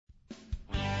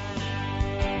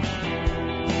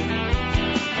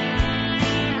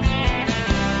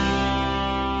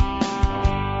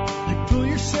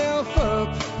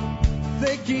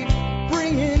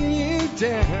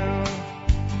down?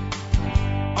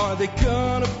 Are they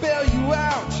gonna bail you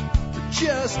out or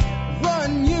just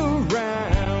run you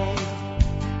around?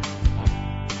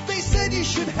 They said you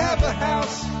should have a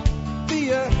house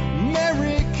the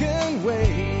American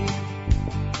way.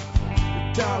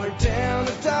 $1 down,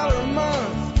 $1 a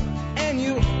month, and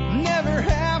you'll never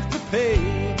have to pay.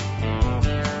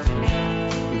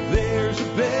 There's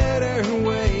a better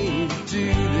way to do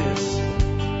this.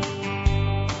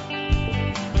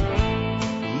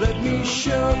 Let me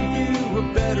show you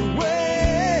a better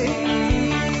way.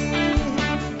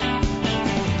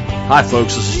 Hi,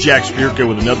 folks. This is Jack Spirko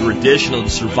with another edition of the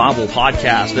Survival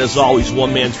Podcast. As always,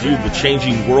 one man's view of the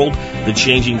changing world, the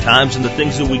changing times, and the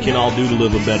things that we can all do to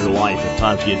live a better life if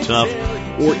times get tough,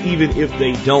 or even if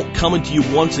they don't. Coming to you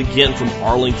once again from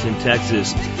Arlington,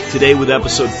 Texas, today with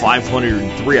episode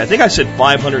 503. I think I said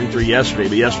 503 yesterday,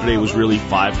 but yesterday was really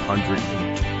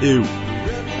 502.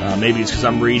 Maybe it's because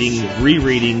I'm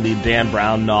rereading the Dan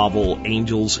Brown novel,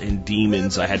 Angels and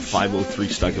Demons. I had 503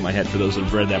 stuck in my head. For those that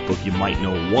have read that book, you might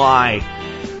know why.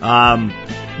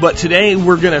 But today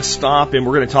we're going to stop and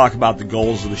we're going to talk about the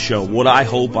goals of the show. What I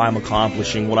hope I'm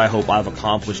accomplishing, what I hope I've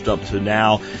accomplished up to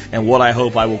now, and what I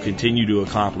hope I will continue to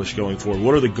accomplish going forward.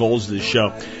 What are the goals of the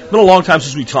show? It's been a long time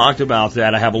since we talked about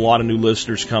that. I have a lot of new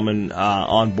listeners coming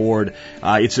on board.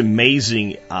 It's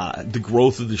amazing the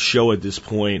growth of the show at this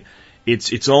point.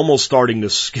 It's almost starting to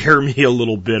scare me a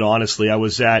little bit, honestly. I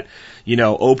was at,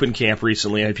 open camp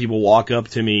recently. I had people walk up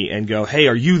to me and go, "Hey,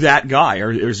 are you that guy?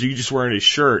 Or is you just wearing his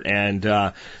shirt?" And,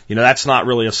 that's not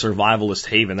really a survivalist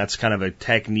haven. That's kind of a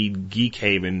tech need geek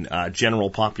haven, general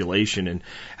population. And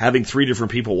having 3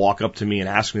 different people walk up to me and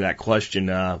ask me that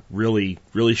question, really,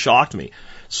 really shocked me.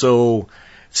 So,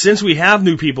 since we have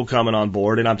new people coming on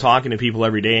board, and I'm talking to people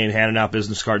every day and handing out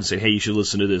business cards and saying, "Hey, you should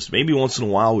listen to this," maybe once in a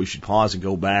while we should pause and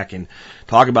go back and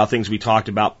talk about things we talked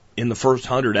about in the first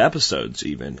 100 episodes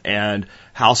even, and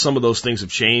how some of those things have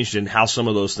changed and how some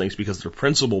of those things, because they're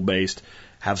principle-based,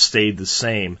 have stayed the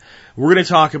same. We're going to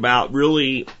talk about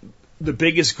really the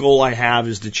biggest goal I have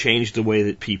is to change the way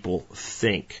that people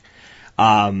think.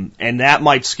 And that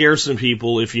might scare some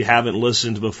people if you haven't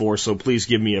listened before, so please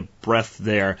give me a breath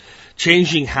there.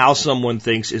 Changing how someone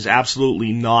thinks is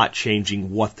absolutely not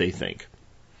changing what they think.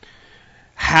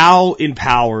 How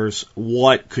empowers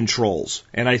what controls.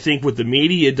 And I think what the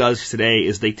media does today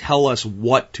is they tell us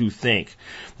what to think.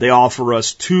 They offer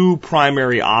us 2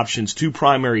 primary options, 2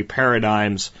 primary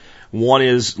paradigms. One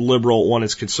is liberal, one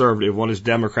is conservative, one is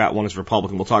Democrat, one is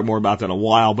Republican. We'll talk more about that in a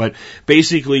while. But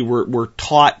basically, we're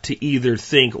taught to either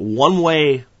think one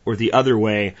way or the other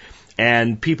way.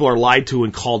 And people are lied to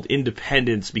and called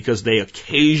independents because they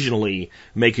occasionally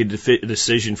make a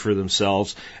decision for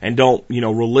themselves and don't,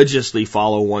 religiously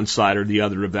follow one side or the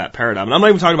other of that paradigm. And I'm not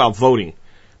even talking about voting.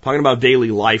 I'm talking about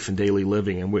daily life and daily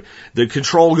living. And the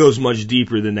control goes much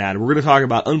deeper than that. And we're going to talk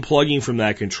about unplugging from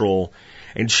that control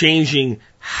and changing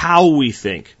how we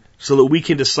think so that we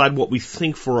can decide what we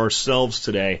think for ourselves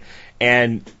today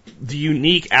and the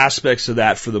unique aspects of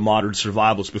that for the modern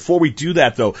survivalist. Before we do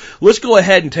that, though, let's go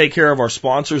ahead and take care of our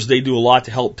sponsors. They do a lot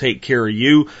to help take care of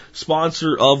you.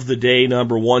 Sponsor of the day,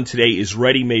 number 1 today, is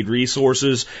Ready Made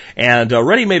Resources. And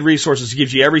Ready Made Resources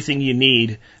gives you everything you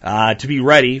need to be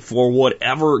ready for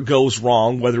whatever goes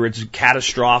wrong, whether it's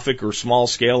catastrophic or small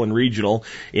scale and regional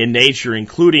in nature,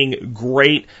 including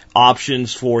great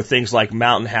options for things like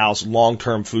Mountain House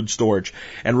long-term food storage.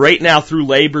 And right now through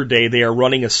Labor Day, they are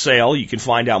running a sale. You can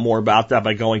find out more about that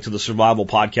by going to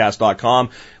thesurvivalpodcast.com.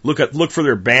 Look for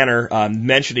their banner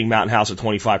mentioning Mountain House at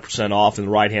 25% off in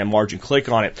the right-hand margin. Click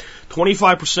on it.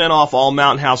 25% off all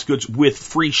Mountain House goods with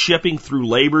free shipping through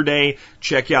Labor Day.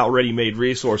 Check out Ready Made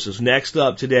Resources. Next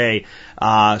up today,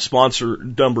 sponsor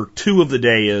number 2 of the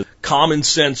day is Common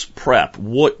Sense Prep.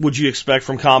 What would you expect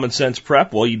from Common Sense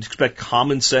Prep? Well, you'd expect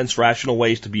common sense, rational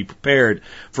ways to be prepared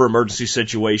for emergency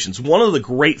situations. One of the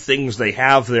great things they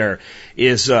have there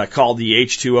is called the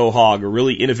H2O Hog, a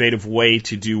really innovative way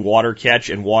to do water catch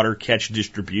and water catch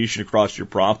distribution across your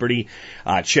property.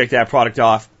 Check that product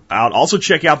out. Also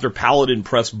check out their Paladin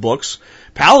Press books.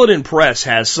 Paladin Press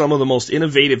has some of the most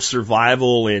innovative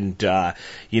survival and,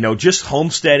 just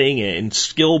homesteading and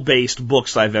skill-based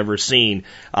books I've ever seen.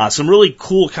 Some really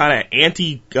cool kind of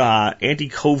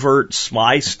anti-covert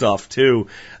spy stuff too.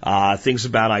 Things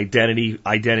about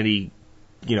identity,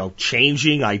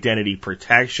 changing, identity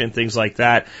protection, things like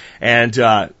that.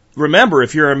 And, remember,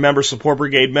 if you're a Member Support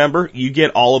Brigade member, you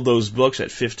get all of those books at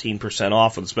 15%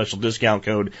 off with a special discount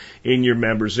code in your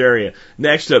members area.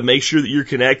 Next up, make sure that you're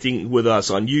connecting with us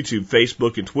on YouTube,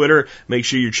 Facebook, and Twitter. Make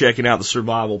sure you're checking out the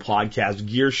Survival Podcast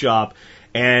Gear Shop.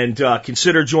 And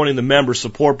consider joining the Member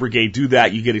Support Brigade. Do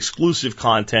that. You get exclusive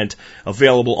content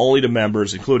available only to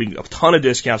members, including a ton of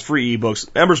discounts, free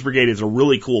ebooks. Members Brigade is a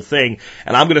really cool thing,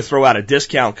 and I'm going to throw out a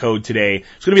discount code today.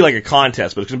 It's going to be like a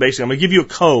contest, but it's basically I'm going to give you a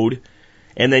code,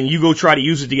 and then you go try to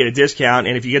use it to get a discount,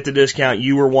 and if you get the discount,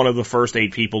 you were one of the first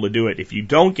 8 people to do it. If you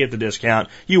don't get the discount,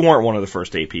 you weren't one of the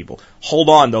first 8 people. Hold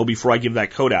on, though, before I give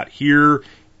that code out. Here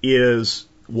is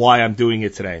why I'm doing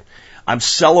it today. I'm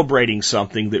celebrating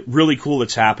something that really cool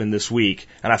that's happened this week,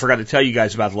 and I forgot to tell you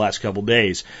guys about the last couple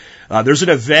days. There's an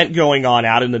event going on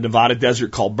out in the Nevada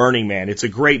desert called Burning Man. It's a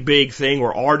great big thing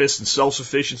where artists and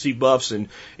self-sufficiency buffs, and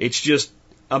it's just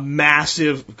a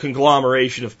massive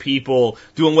conglomeration of people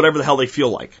doing whatever the hell they feel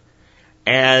like.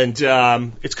 And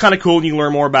it's kind of cool. You can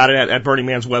learn more about it at Burning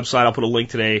Man's website. I'll put a link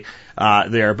today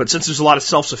there. But since there's a lot of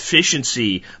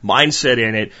self-sufficiency mindset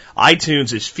in it,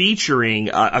 iTunes is featuring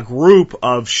a group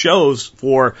of shows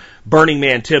for Burning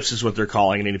Man Tips is what they're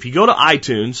calling it. And if you go to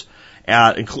iTunes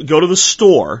and go to the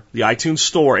store, the iTunes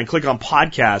store, and click on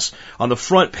podcasts, on the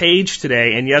front page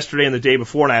today and yesterday and the day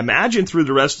before, and I imagine through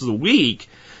the rest of the week,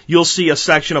 you'll see a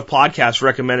section of podcasts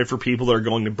recommended for people that are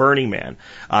going to Burning Man.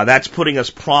 That's putting us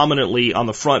prominently on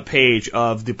the front page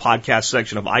of the podcast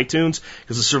section of iTunes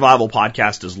because the Survival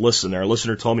Podcast is listed there. A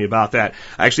listener told me about that.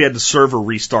 I actually had the server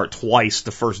restart twice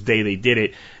the first day they did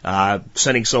it,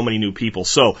 sending so many new people.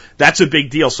 So that's a big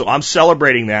deal. So I'm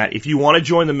celebrating that. If you want to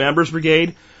join the Members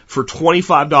Brigade for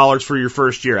 $25 for your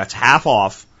first year, that's half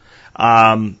off.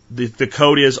 The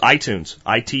code is iTunes,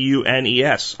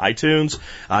 I-T-U-N-E-S, iTunes.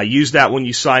 Use that when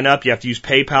you sign up. You have to use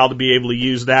PayPal to be able to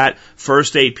use that.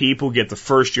 First 8 people get the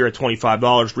first year at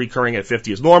 $25, recurring at $50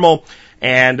 is normal.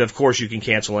 And of course you can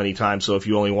cancel anytime. So if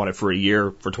you only want it for a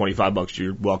year for $25,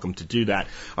 you're welcome to do that.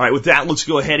 All right. With that, let's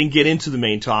go ahead and get into the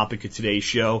main topic of today's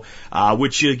show,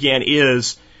 which again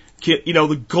is,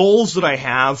 the goals that I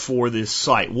have for this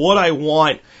site, what I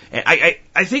want.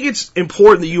 I think it's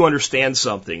important that you understand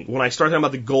something when I start talking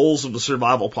about the goals of the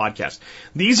Survival Podcast.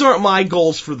 These aren't my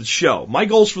goals for the show. My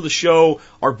goals for the show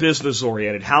are business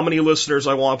oriented. How many listeners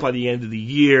I want by the end of the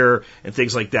year and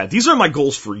things like that. These are my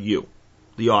goals for you,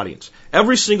 the audience.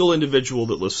 Every single individual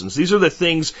that listens. These are the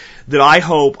things that I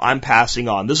hope I'm passing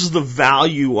on. This is the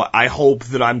value I hope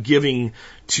that I'm giving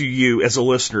to you as a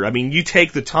listener. I mean, you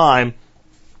take the time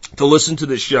to listen to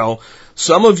this show.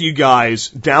 Some of you guys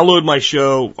download my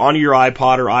show on your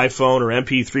iPod or iPhone or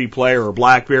MP3 player or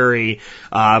BlackBerry.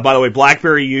 By the way,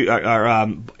 BlackBerry,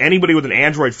 anybody with an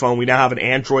Android phone, we now have an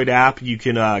Android app. You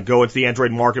can go into the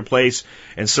Android marketplace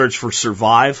and search for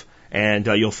Survive, and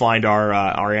you'll find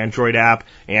our Android app.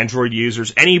 Android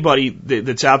users, anybody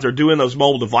that's out there doing those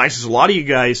mobile devices, a lot of you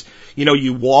guys,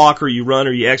 you walk or you run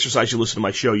or you exercise, you listen to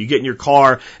my show. You get in your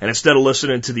car, and instead of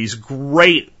listening to these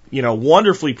great,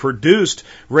 wonderfully produced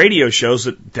radio shows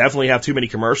that definitely have too many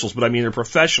commercials, but I mean, they're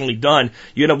professionally done.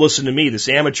 You end up listening to me, this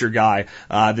amateur guy,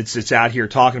 that's out here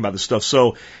talking about this stuff.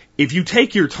 So if you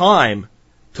take your time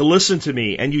to listen to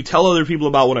me and you tell other people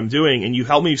about what I'm doing and you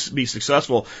help me be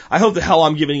successful, I hope the hell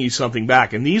I'm giving you something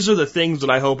back. And these are the things that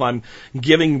I hope I'm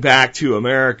giving back to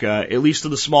America, at least to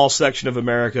the small section of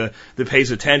America that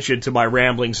pays attention to my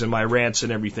ramblings and my rants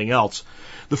and everything else.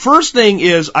 The first thing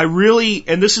is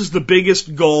and this is the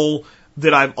biggest goal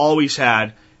that I've always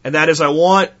had, and that is I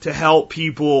want to help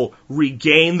people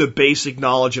regain the basic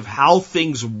knowledge of how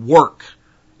things work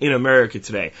in America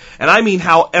today. And I mean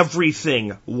how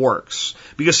everything works.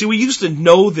 Because see, we used to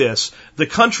know this. The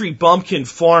country bumpkin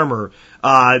farmer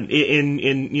in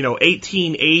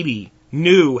 1880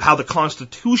 knew how the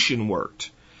Constitution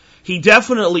worked. He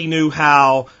definitely knew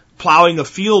how plowing a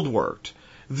field worked.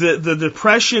 The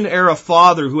Depression-era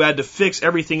father who had to fix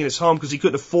everything in his home because he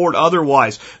couldn't afford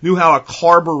otherwise knew how a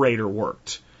carburetor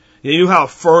worked. They knew how a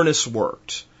furnace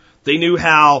worked. They knew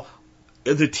how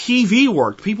the TV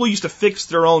worked. People used to fix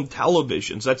their own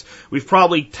televisions. We've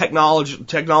probably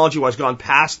technology-wise gone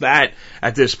past that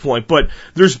at this point. But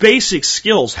there's basic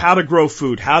skills: how to grow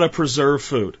food, how to preserve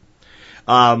food.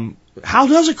 How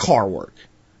does a car work?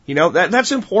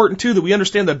 That's important too, that we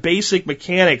understand the basic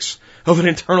mechanics of an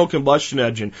internal combustion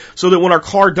engine so that when our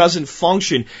car doesn't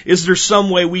function, is there some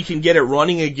way we can get it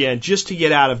running again just to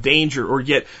get out of danger or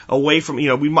get away from,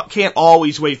 we can't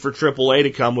always wait for AAA to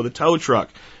come with a tow truck.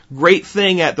 Great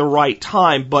thing at the right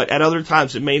time, but at other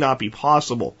times it may not be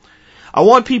possible. I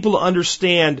want people to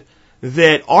understand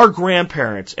that our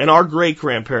grandparents and our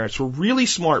great-grandparents were really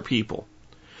smart people.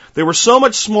 They were so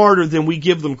much smarter than we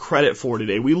give them credit for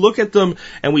today. We look at them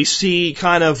and we see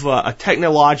kind of a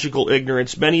technological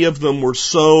ignorance. Many of them were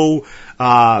so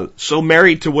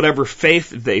married to whatever faith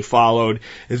they followed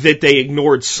that they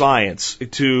ignored science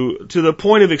to the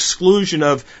point of exclusion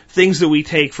of things that we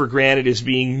take for granted as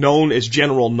being known as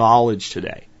general knowledge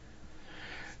today.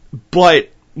 But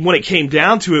when it came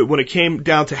down to it, when it came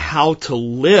down to how to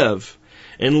live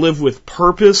and live with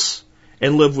purpose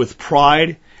and live with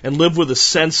pride and live with a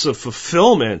sense of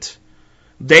fulfillment,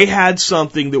 they had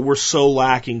something that we're so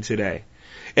lacking today.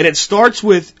 And it starts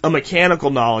with a mechanical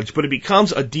knowledge, but it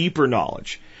becomes a deeper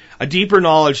knowledge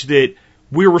that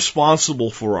we're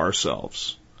responsible for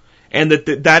ourselves. And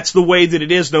that's the way that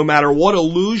it is, no matter what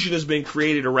illusion has been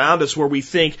created around us, where we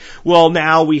think, well,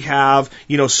 now we have,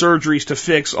 surgeries to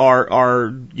fix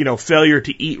our failure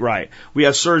to eat right. We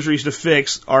have surgeries to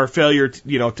fix our failure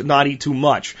to not eat too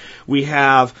much. We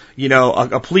have,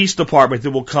 a police department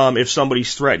that will come if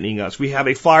somebody's threatening us. We have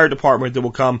a fire department that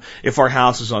will come if our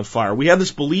house is on fire. We have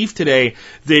this belief today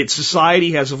that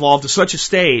society has evolved to such a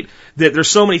state that there's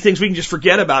so many things we can just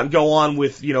forget about and go on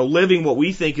with, living what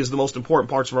we think is the most important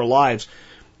parts of our lives.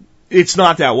 It's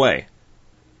not that way.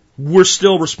 We're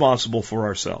still responsible for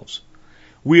ourselves.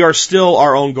 We are still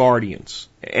our own guardians,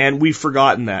 and we've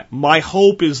forgotten that. My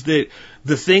hope is that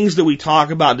the things that we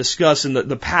talk about, discuss, and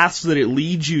the paths that it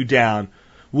leads you down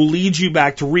will lead you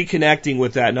back to reconnecting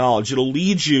with that knowledge. It'll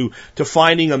lead you to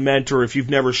finding a mentor if you've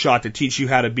never shot to teach you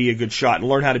how to be a good shot and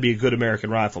learn how to be a good American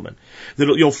rifleman.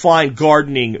 You'll find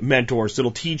gardening mentors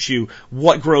that'll teach you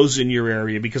what grows in your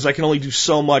area, because I can only do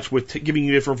so much with giving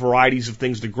you different varieties of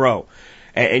things to grow.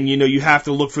 And you have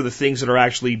to look for the things that are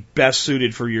actually best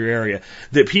suited for your area.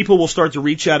 That people will start to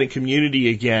reach out in community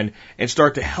again and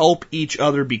start to help each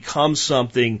other become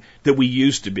something that we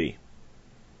used to be,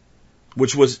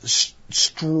 which was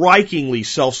strikingly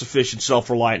self-sufficient,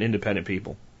 self-reliant, independent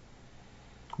people.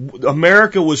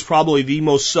 America was probably the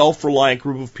most self-reliant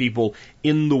group of people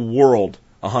in the world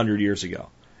 100 years ago.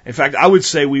 In fact, I would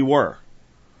say we were.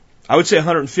 I would say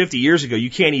 150 years ago, you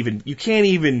can't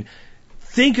even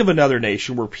think of another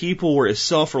nation where people were as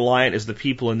self-reliant as the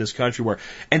people in this country were.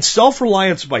 And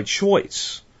self-reliance by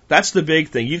choice. That's the big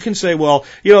thing. You can say, well,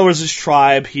 there's this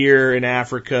tribe here in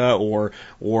Africa or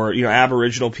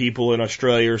Aboriginal people in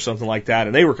Australia or something like that,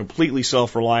 and they were completely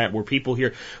self-reliant, were people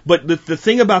here. But the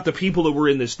thing about the people that were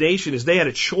in this nation is they had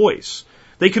a choice.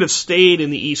 They could have stayed in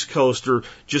the East Coast or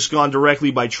just gone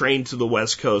directly by train to the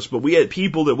West Coast. But we had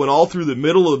people that went all through the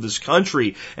middle of this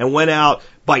country and went out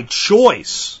by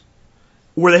choice,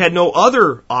 where they had no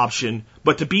other option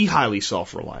but to be highly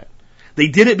self-reliant. They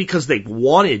did it because they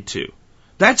wanted to.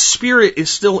 That spirit is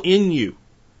still in you.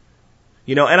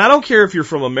 And I don't care if you're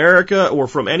from America or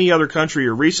from any other country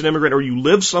or recent immigrant or you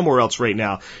live somewhere else right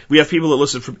now. We have people that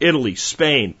listen from Italy,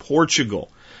 Spain, Portugal.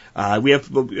 We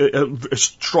have a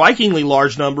strikingly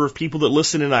large number of people that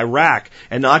listen in Iraq,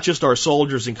 and not just our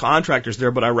soldiers and contractors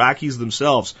there, but Iraqis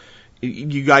themselves.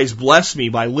 You guys bless me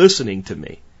by listening to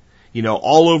me.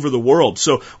 All over the world.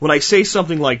 So when I say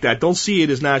something like that, don't see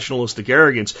it as nationalistic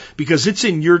arrogance, because it's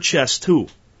in your chest too.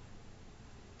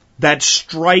 That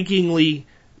strikingly,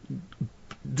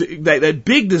 that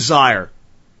big desire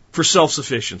for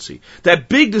self-sufficiency, that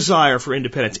big desire for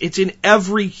independence, it's in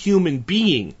every human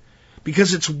being,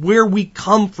 because it's where we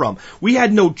come from. We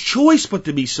had no choice but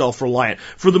to be self-reliant.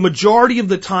 For the majority of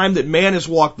the time that man has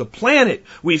walked the planet,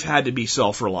 we've had to be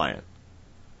self-reliant.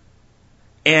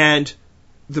 And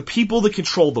the people that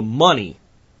control the money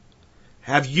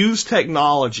have used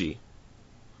technology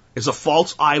as a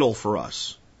false idol for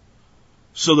us,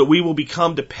 so that we will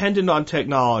become dependent on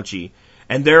technology,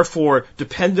 and therefore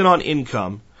dependent on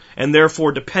income, and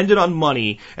therefore dependent on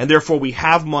money, and therefore we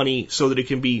have money so that it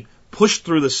can be pushed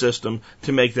through the system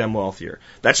to make them wealthier.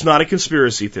 That's not a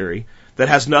conspiracy theory. That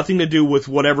has nothing to do with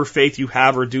whatever faith you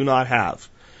have or do not have.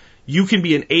 You can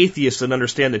be an atheist and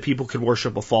understand that people can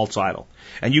worship a false idol.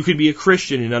 And you can be a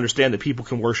Christian and understand that people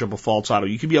can worship a false idol.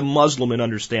 You can be a Muslim and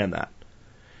understand that.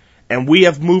 And we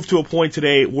have moved to a point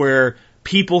today where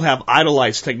people have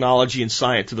idolized technology and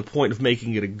science to the point of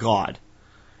making it a god.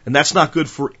 And that's not good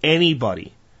for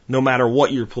anybody, no matter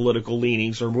what your political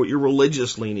leanings or what your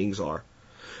religious leanings are,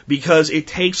 because it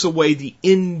takes away the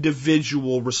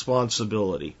individual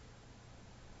responsibility.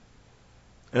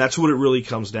 And that's what it really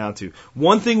comes down to.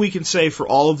 One thing we can say for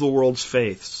all of the world's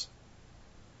faiths,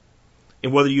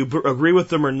 and whether you agree with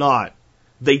them or not,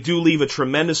 they do leave a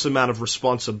tremendous amount of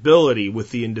responsibility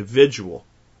with the individual.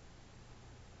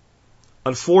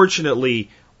 Unfortunately,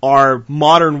 our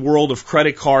modern world of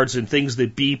credit cards and things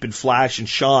that beep and flash and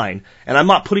shine, and I'm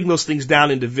not putting those things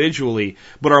down individually,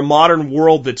 but our modern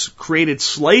world that's created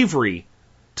slavery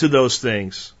to those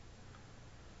things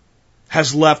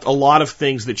has left a lot of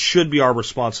things that should be our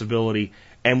responsibility,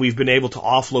 and we've been able to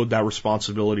offload that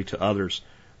responsibility to others.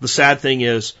 The sad thing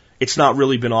is, it's not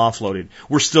really been offloaded.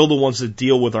 We're still the ones that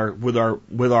deal with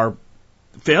our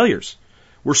failures.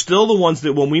 We're still the ones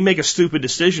that, when we make a stupid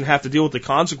decision, have to deal with the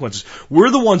consequences.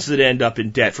 We're the ones that end up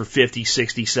in debt for $50,000,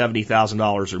 $60,000,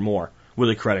 $70,000 or more with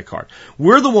a credit card.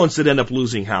 We're the ones that end up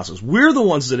losing houses. We're the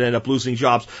ones that end up losing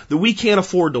jobs that we can't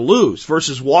afford to lose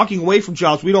versus walking away from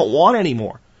jobs we don't want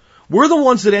anymore. We're the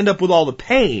ones that end up with all the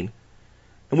pain,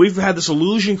 and we've had this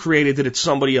illusion created that it's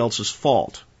somebody else's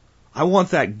fault. I want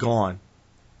that gone.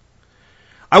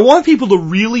 I want people to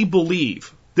really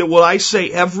believe that what I say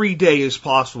every day is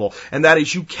possible, and that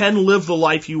is you can live the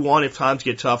life you want if times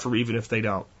get tough or even if they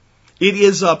don't. It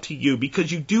is up to you,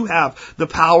 because you do have the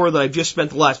power that I've just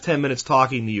spent the last 10 minutes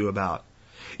talking to you about.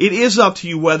 It is up to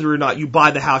you whether or not you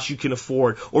buy the house you can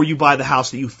afford, or you buy the house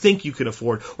that you think you can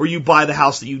afford, or you buy the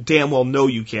house that you damn well know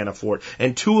you can't afford.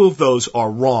 And two of those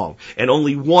are wrong, and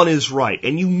only one is right,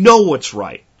 and you know what's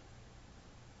right.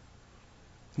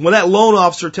 When that loan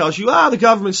officer tells you, the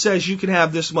government says you can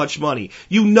have this much money,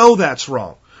 you know that's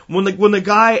wrong. When the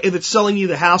guy that's selling you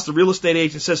the house, the real estate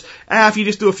agent, says, if you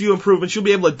just do a few improvements, you'll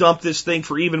be able to dump this thing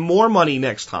for even more money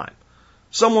next time.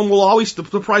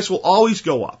 The price will always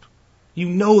go up. You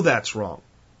know that's wrong.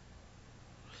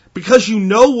 Because you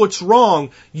know what's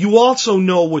wrong, you also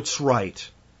know what's right.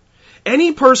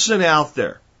 Any person out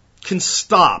there can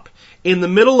stop in the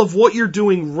middle of what you're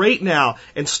doing right now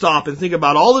and stop and think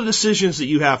about all the decisions that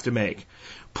you have to make.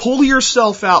 Pull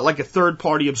yourself out like a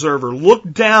third-party observer. Look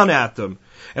down at them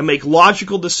and make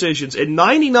logical decisions. And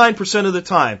 99% of the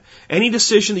time, any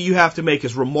decision that you have to make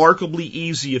is remarkably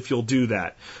easy if you'll do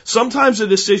that. Sometimes a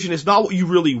decision is not what you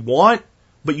really want,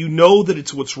 but you know that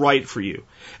it's what's right for you.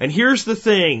 And here's the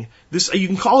thing, you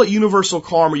can call it universal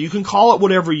karma, you can call it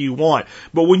whatever you want,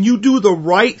 but when you do the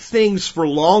right things for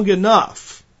long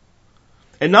enough,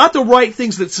 and not the right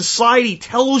things that society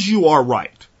tells you are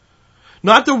right,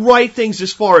 not the right things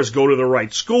as far as go to the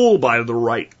right school, buy the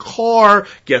right car,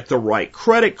 get the right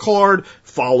credit card,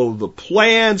 follow the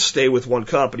plan, stay with one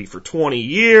company for 20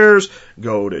 years,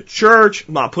 go to church.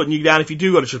 I'm not putting you down if you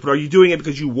do go to church, but are you doing it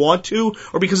because you want to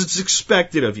or because it's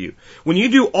expected of you? When you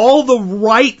do all the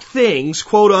right things,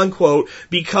 quote unquote,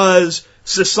 because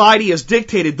society has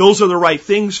dictated those are the right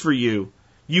things for you,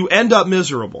 you end up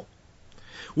miserable.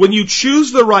 When you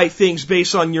choose the right things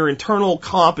based on your internal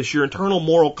compass, your internal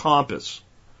moral compass,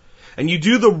 and you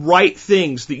do the right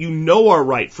things that you know are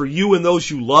right for you and those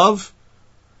you love,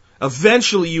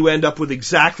 eventually you end up with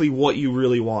exactly what you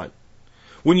really want.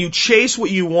 When you chase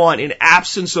what you want in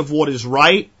absence of what is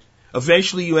right,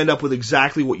 eventually you end up with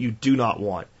exactly what you do not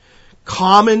want.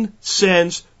 Common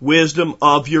sense wisdom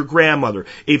of your grandmother.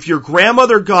 If your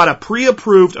grandmother got a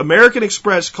pre-approved American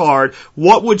Express card,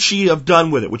 what would she have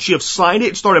done with it? Would she have signed it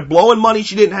and started blowing money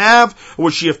she didn't have? Or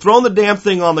would she have thrown the damn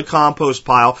thing on the compost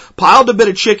pile, piled a bit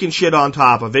of chicken shit on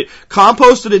top of it,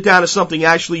 composted it down to something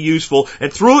actually useful,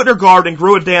 and threw it in her garden and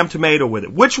grew a damn tomato with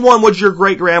it? Which one would your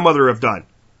great-grandmother have done?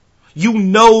 You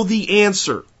know the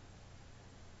answer.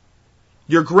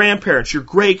 Your grandparents, your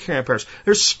great-grandparents,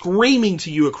 they're screaming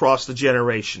to you across the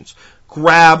generations.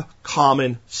 Grab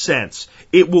common sense.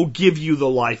 It will give you the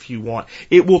life you want.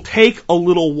 It will take a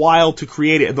little while to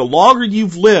create it. And the longer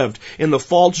you've lived in the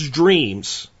false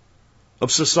dreams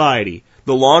of society,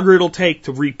 the longer it'll take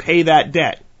to repay that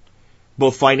debt,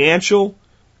 both financial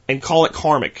and call it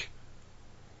karmic.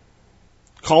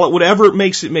 Call it whatever it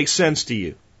makes sense to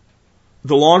you.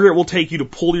 The longer it will take you to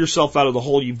pull yourself out of the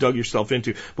hole you've dug yourself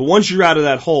into. But once you're out of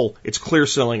that hole, it's clear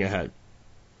sailing ahead.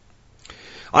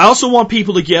 I also want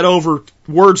people to get over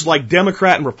words like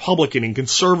Democrat and Republican and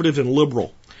conservative and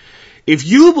liberal. If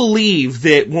you believe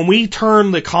that when we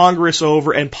turn the Congress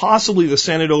over and possibly the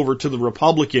Senate over to the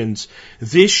Republicans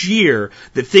this year,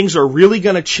 that things are really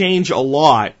going to change a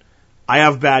lot, I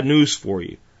have bad news for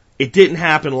you. It didn't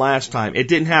happen last time. It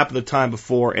didn't happen the time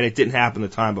before, and it didn't happen the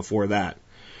time before that.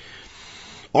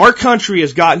 Our country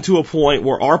has gotten to a point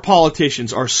where our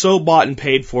politicians are so bought and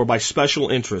paid for by special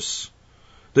interests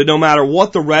that no matter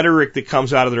what the rhetoric that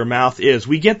comes out of their mouth is,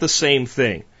 we get the same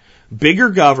thing. Bigger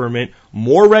government,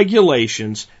 more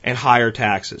regulations, and higher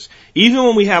taxes. Even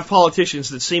when we have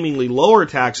politicians that seemingly lower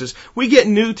taxes, we get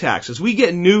new taxes, we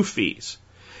get new fees.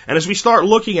 And as we start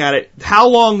looking at it, how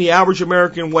long the average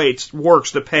American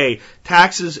works to pay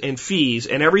taxes and fees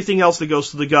and everything else that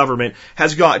goes to the government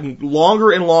has gotten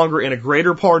longer and longer in a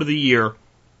greater part of the year,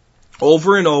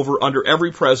 over and over, under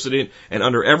every president and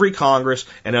under every Congress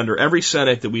and under every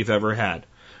Senate that we've ever had.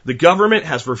 The government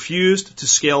has refused to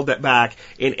scale that back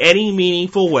in any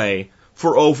meaningful way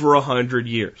for over 100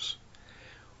 years.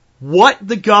 What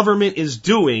the government is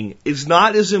doing is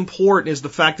not as important as the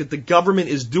fact that the government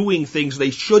is doing things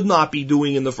they should not be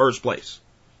doing in the first place.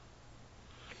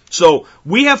 So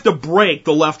we have to break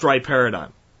the left-right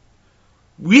paradigm.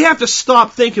 We have to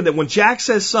stop thinking that when Jack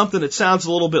says something that sounds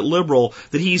a little bit liberal,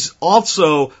 that he's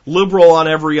also liberal on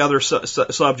every other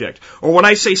subject. Or when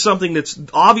I say something that's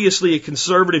obviously a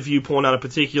conservative viewpoint on a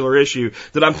particular issue,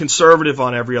 that I'm conservative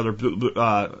on every other,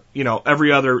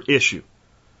 every other issue.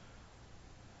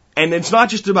 And it's not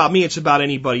just about me, it's about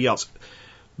anybody else.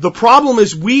 The problem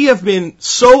is we have been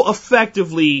so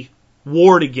effectively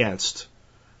warred against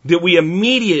that we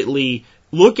immediately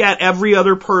look at every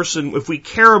other person, if we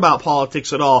care about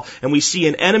politics at all, and we see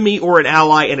an enemy or an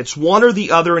ally, and it's one or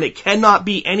the other, and it cannot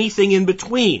be anything in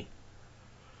between.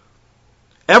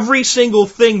 Every single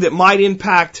thing that might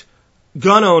impact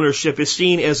gun ownership is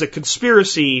seen as a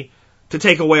conspiracy to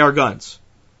take away our guns.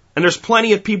 And there's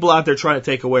plenty of people out there trying to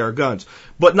take away our guns.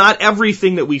 But not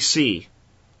everything that we see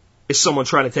is someone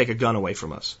trying to take a gun away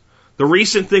from us. The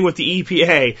recent thing with the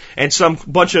EPA and some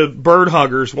bunch of bird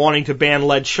huggers wanting to ban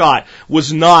lead shot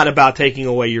was not about taking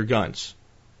away your guns.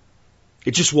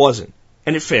 It just wasn't.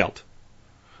 And it failed.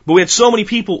 But we had so many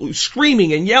people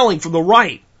screaming and yelling from the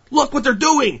right. Look what they're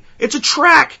doing. It's a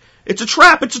track. It's a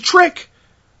trap. It's a trick.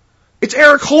 It's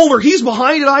Eric Holder. He's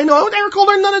behind it. I know. Eric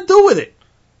Holder had nothing to do with it.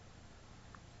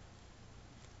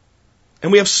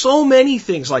 And we have so many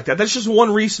things like that. That's just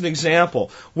one recent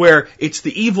example where it's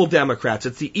the evil Democrats,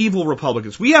 it's the evil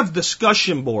Republicans. We have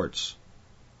discussion boards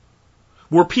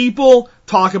where people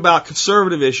talk about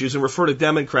conservative issues and refer to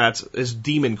Democrats as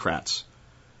Democrats.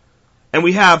 And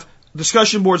we have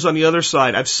discussion boards on the other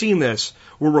side. I've seen this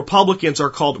where Republicans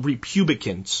are called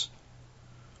Republicans.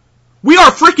 We are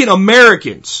freaking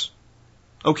Americans.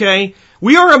 Okay?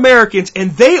 We are Americans and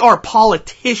they are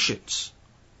politicians.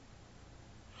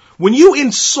 When you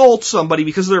insult somebody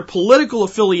because of their political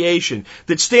affiliation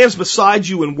that stands beside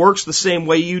you and works the same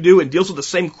way you do and deals with the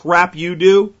same crap you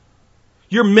do,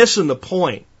 you're missing the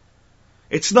point.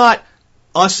 It's not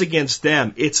us against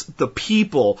them. It's the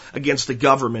people against the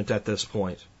government at this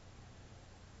point.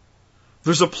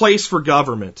 There's a place for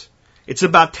government. It's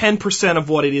about 10% of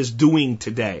what it is doing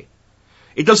today.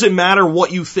 It doesn't matter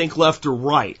what you think left or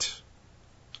right.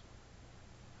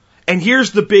 And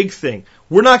here's the big thing.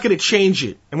 We're not going to change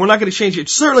it. And we're not going to change it.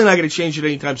 It's certainly not going to change it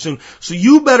anytime soon. So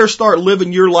you better start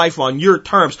living your life on your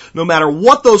terms, no matter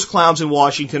what those clowns in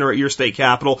Washington or at your state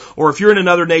capital, or if you're in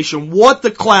another nation, what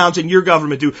the clowns in your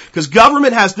government do. Because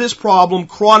government has this problem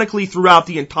chronically throughout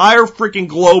the entire freaking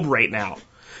globe right now.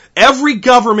 Every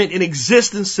government in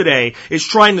existence today is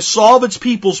trying to solve its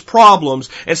people's problems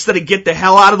instead of get the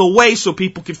hell out of the way so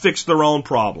people can fix their own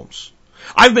problems.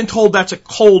 I've been told that's a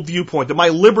cold viewpoint, that my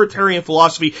libertarian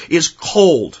philosophy is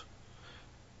cold.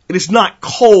 It is not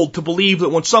cold to believe that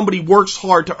when somebody works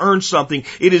hard to earn something,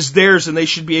 it is theirs and they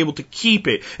should be able to keep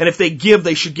it. And if they give,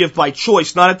 they should give by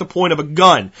choice, not at the point of a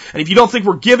gun. And if you don't think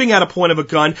we're giving at a point of a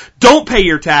gun, don't pay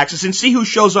your taxes and see who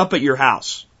shows up at your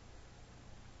house.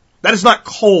 That is not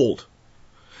cold.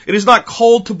 It is not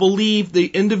cold to believe the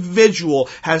individual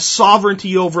has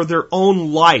sovereignty over their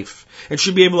own life and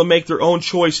should be able to make their own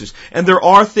choices. And there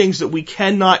are things that we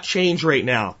cannot change right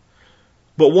now.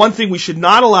 But one thing we should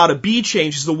not allow to be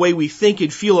changed is the way we think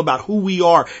and feel about who we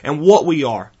are and what we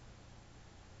are.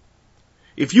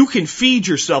 If you can feed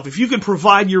yourself, if you can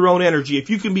provide your own energy,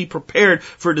 if you can be prepared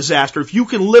for disaster, if you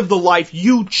can live the life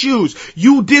you choose,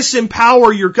 you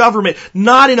disempower your government,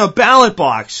 not in a ballot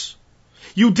box.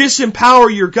 You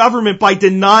disempower your government by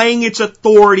denying its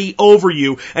authority over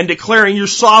you and declaring your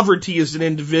sovereignty as an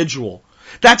individual.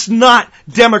 That's not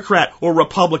Democrat or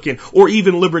Republican or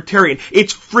even Libertarian.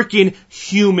 It's freaking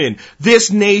human. This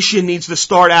nation needs to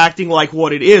start acting like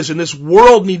what it is, and this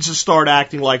world needs to start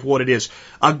acting like what it is.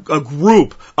 A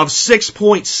group of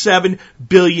 6.7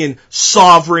 billion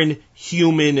sovereign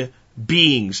human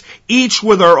beings, each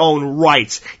with our own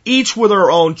rights, each with our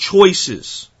own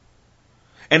choices.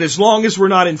 And as long as we're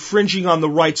not infringing on the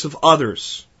rights of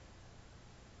others,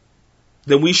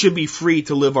 then we should be free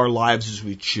to live our lives as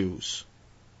we choose.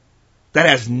 That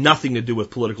has nothing to do with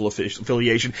political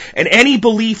affiliation. And any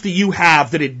belief that you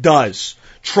have that it does,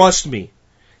 trust me,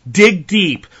 dig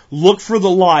deep, look for the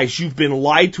lies. You've been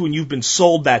lied to and you've been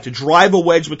sold that to drive a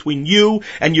wedge between you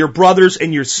and your brothers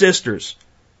and your sisters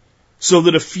so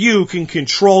that a few can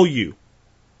control you.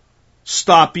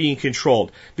 Stop being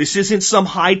controlled. This isn't some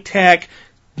high-tech,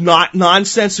 not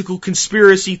nonsensical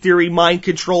conspiracy theory, mind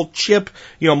control chip,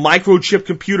 microchip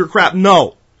computer crap.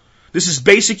 No. This is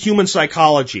basic human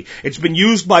psychology. It's been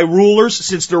used by rulers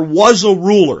since there was a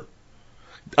ruler.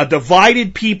 A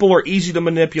divided people are easy to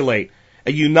manipulate.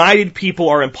 A united people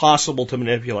are impossible to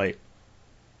manipulate.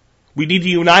 We need to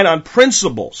unite on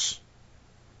principles.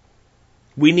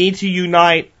 We need to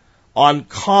unite on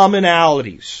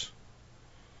commonalities.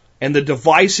 And the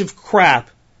divisive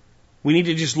crap, we need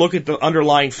to just look at the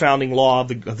underlying founding law of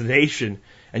the nation,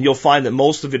 and you'll find that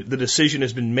most of it, the decision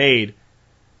has been made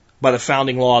by the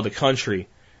founding law of the country.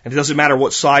 And it doesn't matter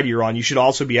what side you're on, you should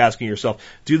also be asking yourself,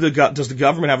 does the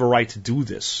government have a right to do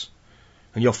this?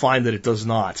 And you'll find that it does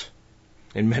not,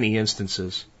 in many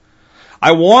instances.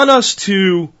 I want us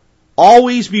to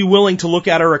always be willing to look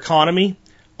at our economy,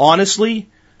 honestly,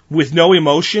 with no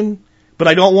emotion, but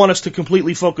I don't want us to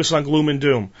completely focus on gloom and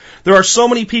doom. There are so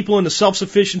many people in the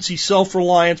self-sufficiency,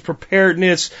 self-reliance,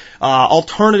 preparedness,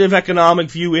 alternative economic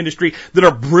view industry that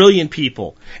are brilliant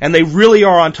people. And they really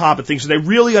are on top of things. And they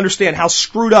really understand how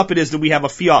screwed up it is that we have a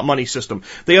fiat money system.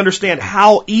 They understand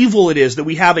how evil it is that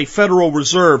we have a Federal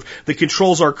Reserve that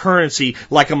controls our currency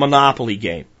like a monopoly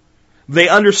game. They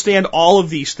understand all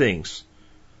of these things.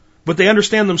 But they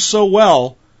understand them so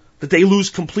well that they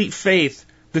lose complete faith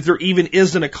that there even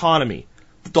is an economy.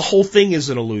 That the whole thing is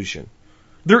an illusion.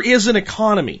 There is an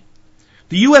economy.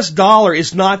 The U.S. dollar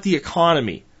is not the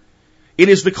economy. It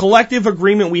is the collective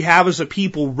agreement we have as a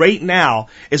people right now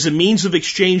as a means of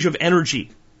exchange of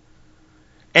energy.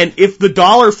 And if the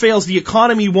dollar fails, the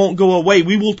economy won't go away.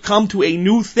 We will come to a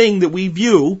new thing that we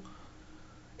view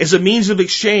as a means of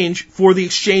exchange for the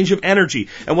exchange of energy.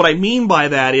 And what I mean by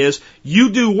that is,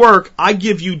 you do work, I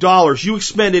give you dollars, you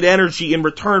expended energy in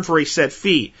return for a set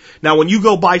fee. Now when you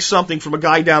go buy something from a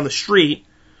guy down the street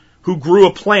who grew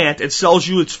a plant and sells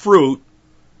you its fruit,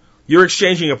 you're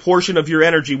exchanging a portion of your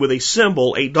energy with a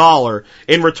symbol, a dollar,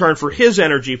 in return for his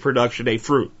energy production, a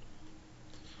fruit.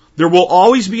 There will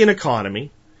always be an economy,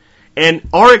 and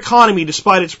our economy,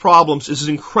 despite its problems, is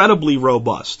incredibly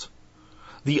robust.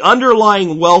 The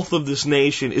underlying wealth of this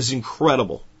nation is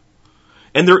incredible.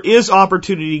 And there is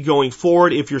opportunity going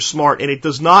forward if you're smart, and it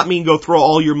does not mean go throw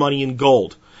all your money in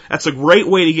gold. That's a great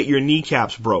way to get your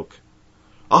kneecaps broke.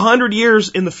 100 years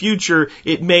in the future,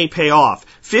 it may pay off.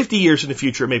 50 years in the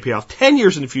future, it may pay off. 10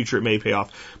 years in the future, it may pay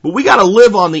off. But we gotta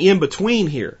live on the in-between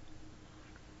here.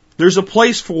 There's a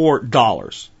place for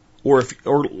dollars, or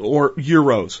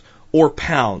euros, or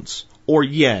pounds, or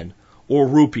yen, or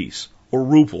rupees, or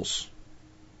ruples.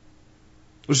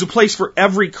 There's a place for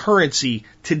every currency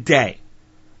today,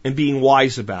 and being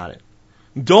wise about it.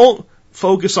 Don't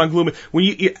focus on gloom.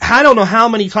 I don't know how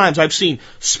many times I've seen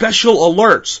special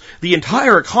alerts. The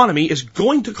entire economy is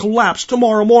going to collapse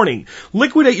tomorrow morning.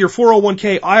 Liquidate your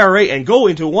 401k IRA and go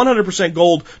into 100%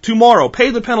 gold tomorrow.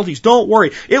 Pay the penalties. Don't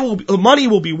worry. The money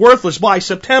will be worthless by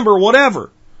September, whatever.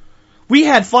 We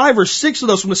had 5 or 6 of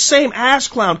those from the same ass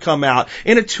clown come out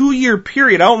in a 2-year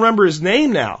period. I don't remember his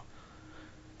name now.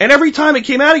 And every time it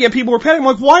came out again, people were panicking. I'm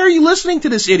like, why are you listening to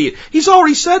this idiot? He's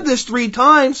already said this 3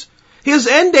 times. His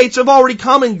end dates have already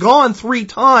come and gone 3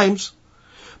 times.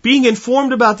 Being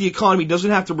informed about the economy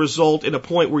doesn't have to result in a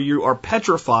point where you are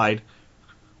petrified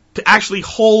to actually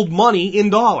hold money in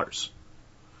dollars.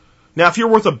 Now, if you're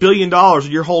worth $1 billion and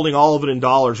you're holding all of it in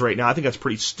dollars right now, I think that's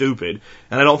pretty stupid.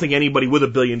 And I don't think anybody with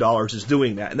 $1 billion is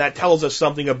doing that. And that tells us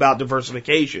something about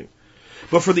diversification.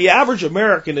 But for the average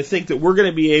American to think that we're going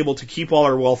to be able to keep all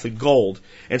our wealth in gold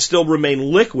and still remain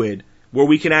liquid where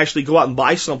we can actually go out and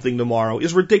buy something tomorrow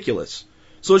is ridiculous.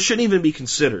 So it shouldn't even be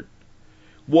considered.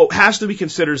 What has to be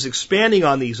considered is expanding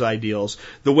on these ideals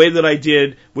the way that I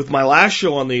did with my last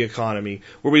show on the economy,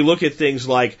 where we look at things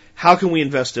like how can we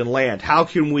invest in land? How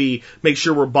can we make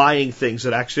sure we're buying things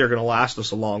that actually are going to last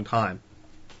us a long time?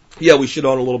 Yeah, we should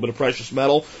own a little bit of precious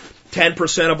metal.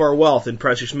 10% of our wealth in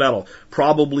precious metal.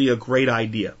 Probably a great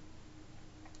idea.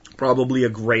 Probably a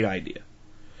great idea.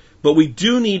 But we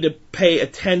do need to pay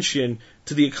attention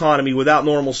to the economy without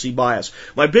normalcy bias.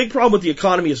 My big problem with the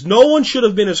economy is no one should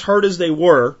have been as hurt as they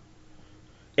were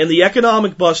in the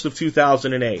economic bust of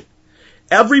 2008.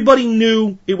 Everybody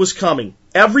knew it was coming.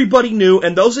 Everybody knew,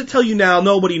 and those that tell you now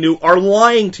nobody knew are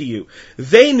lying to you.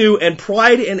 They knew, and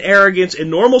pride and arrogance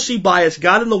and normalcy bias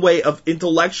got in the way of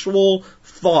intellectual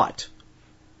thought.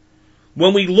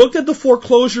 When we looked at the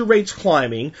foreclosure rates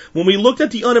climbing, when we looked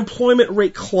at the unemployment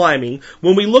rate climbing,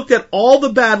 when we looked at all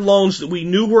the bad loans that we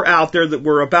knew were out there that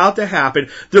were about to happen,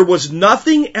 there was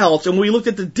nothing else. And when we looked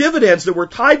at the dividends that were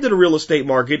tied to the real estate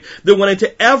market that went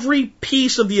into every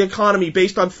piece of the economy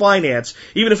based on finance,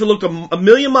 even if it looked a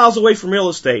million miles away from real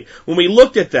estate, when we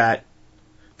looked at that,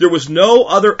 there was no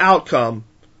other outcome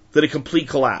than a complete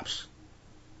collapse.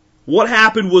 What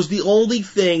happened was the only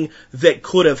thing that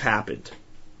could have happened.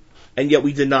 And yet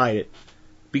we denied it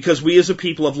because we as a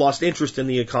people have lost interest in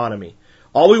the economy.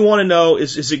 All we want to know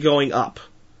is it going up?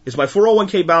 Is my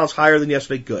 401k balance higher than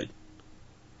yesterday? Good.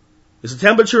 Is the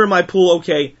temperature in my pool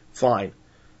okay? Fine.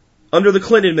 Under the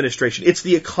Clinton administration, it's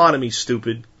the economy,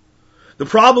 stupid. The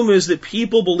problem is that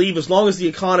people believe as long as the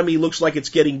economy looks like it's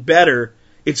getting better,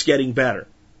 it's getting better.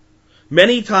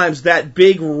 Many times that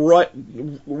big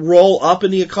roll up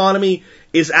in the economy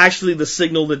is actually the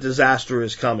signal that disaster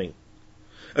is coming.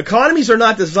 Economies are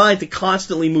not designed to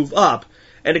constantly move up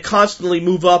and to constantly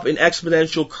move up in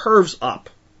exponential curves up.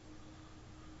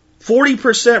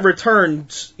 40%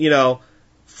 returns,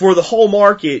 for the whole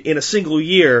market in a single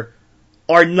year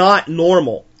are not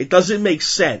normal. It doesn't make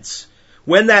sense.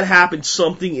 When that happens,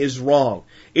 something is wrong.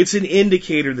 It's an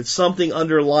indicator that something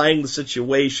underlying the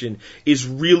situation is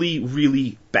really,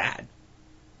 really bad.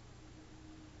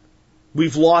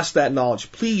 We've lost that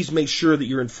knowledge. Please make sure that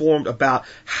you're informed about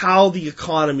how the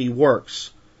economy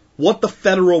works, what the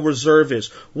Federal Reserve is.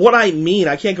 What I mean,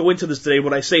 I can't go into this today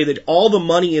when I say that all the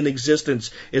money in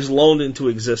existence is loaned into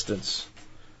existence.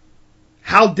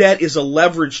 How debt is a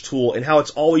leverage tool and how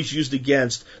it's always used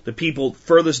against the people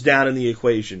furthest down in the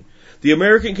equation. The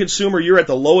American consumer, you're at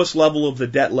the lowest level of the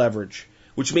debt leverage,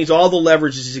 which means all the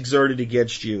leverage is exerted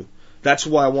against you. That's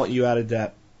why I want you out of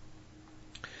debt.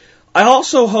 I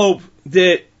also hope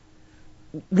that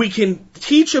we can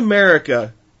teach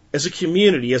America as a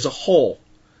community, as a whole,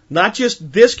 not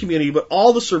just this community, but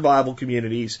all the survival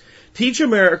communities, teach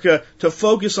America to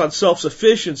focus on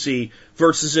self-sufficiency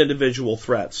versus individual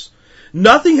threats.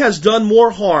 Nothing has done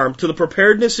more harm to the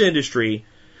preparedness industry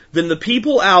than the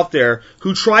people out there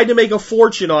who tried to make a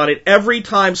fortune on it every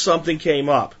time something came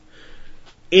up.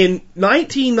 In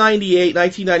 1998,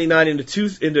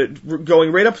 1999, into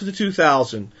going right up to the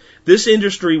 2000, this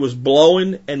industry was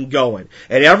blowing and going.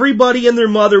 And everybody and their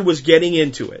mother was getting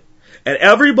into it. And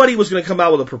everybody was going to come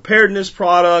out with a preparedness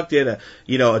product and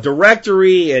a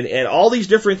directory and all these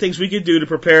different things we could do to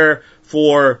prepare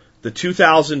for the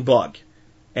 2000 bug.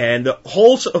 And the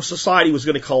whole of society was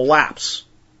going to collapse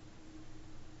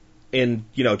in,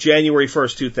 January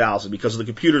 1st, 2000 because the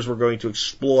computers were going to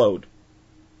explode.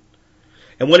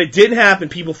 And when it didn't happen,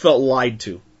 people felt lied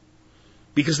to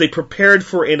because they prepared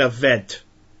for an event.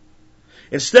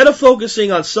 Instead of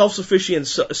focusing on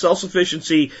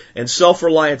self-sufficiency and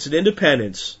self-reliance and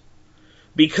independence,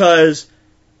 because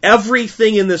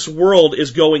everything in this world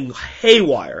is going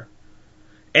haywire,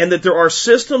 and that there are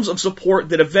systems of support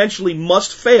that eventually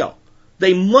must fail.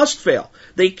 They must fail.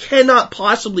 They cannot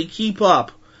possibly keep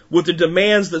up with the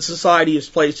demands that society is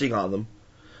placing on them.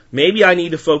 Maybe I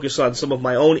need to focus on some of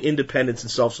my own independence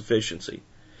and self-sufficiency.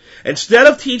 Instead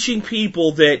of teaching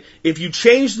people that if you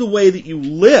change the way that you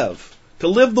live, to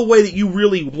live the way that you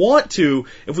really want to,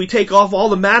 if we take off all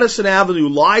the Madison Avenue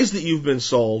lies that you've been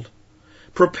sold,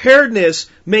 preparedness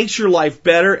makes your life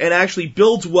better and actually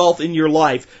builds wealth in your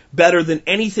life better than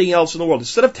anything else in the world.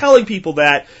 Instead of telling people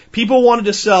that, people wanted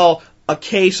to sell a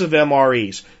case of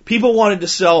MREs. People wanted to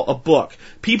sell a book.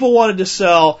 People wanted to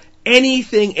sell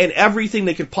anything and everything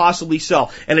they could possibly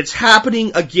sell. And it's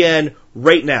happening again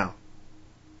right now.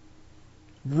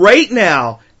 Right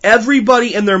now,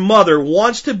 everybody and their mother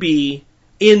wants to be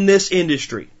in this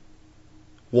industry.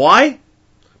 Why?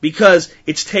 Because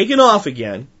it's taken off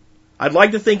again. I'd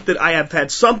like to think that I have had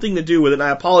something to do with it, and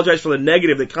I apologize for the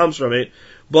negative that comes from it,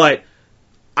 but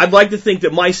I'd like to think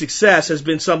that my success has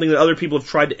been something that other people have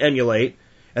tried to emulate,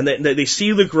 and that they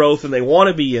see the growth and they want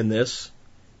to be in this.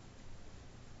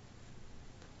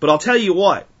 But I'll tell you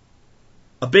what,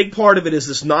 a big part of it is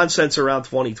this nonsense around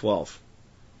 2012.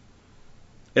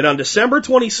 And on December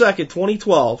 22nd,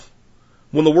 2012,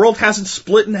 when the world hasn't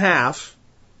split in half,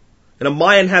 and a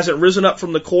Mayan hasn't risen up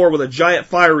from the core with a giant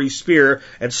fiery spear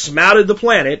and smattered the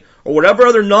planet, or whatever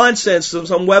other nonsense some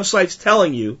website's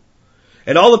telling you,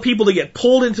 and all the people that get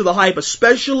pulled into the hype,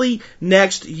 especially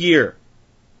next year.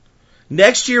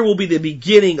 Next year will be the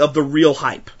beginning of the real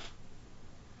hype.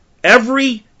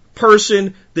 Every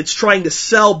person that's trying to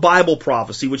sell Bible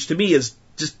prophecy, which to me is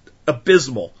just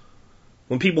abysmal,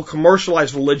 when people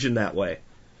commercialize religion that way,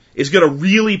 is going to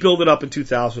really build it up in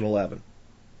 2011.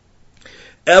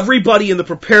 Everybody in the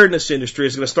preparedness industry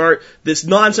is going to start this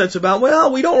nonsense about,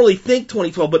 well, we don't really think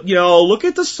 2012, but, look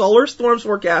at the solar storms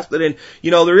forecasted, and,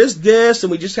 there is this, and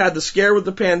we just had the scare with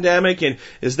the pandemic, and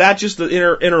is that just the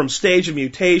interim stage of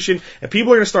mutation? And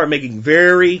people are going to start making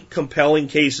very compelling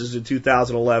cases in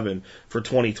 2011 for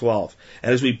 2012.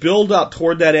 And as we build up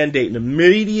toward that end date, and the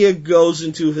media goes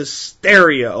into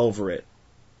hysteria over it,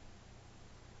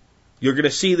 you're going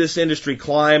to see this industry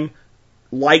climb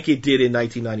like it did in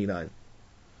 1999.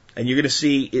 And you're going to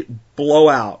see it blow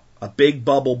out, a big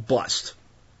bubble bust,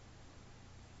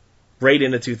 right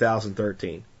into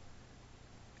 2013.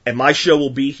 And my show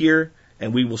will be here,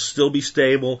 and we will still be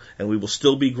stable, and we will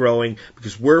still be growing,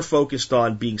 because we're focused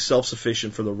on being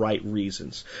self-sufficient for the right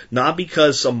reasons. Not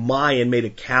because some Mayan made a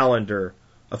calendar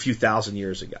a few thousand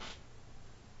years ago.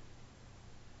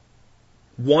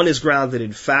 One is grounded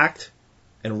in fact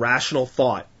and rational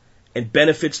thought, and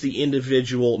benefits the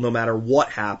individual no matter what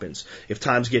happens. If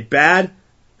times get bad,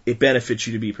 it benefits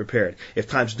you to be prepared. If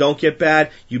times don't get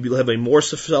bad, you live a more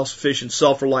self-sufficient,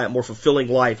 self-reliant, more fulfilling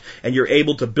life, and you're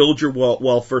able to build your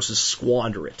wealth versus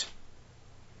squander it.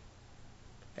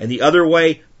 And the other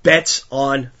way, bets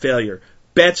on failure.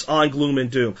 Bets on gloom and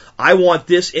doom. I want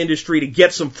this industry to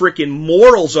get some frickin'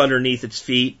 morals underneath its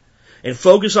feet and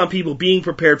focus on people being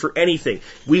prepared for anything.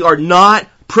 We are not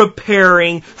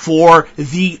preparing for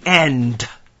the end.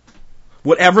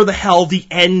 Whatever the hell the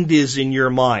end is in your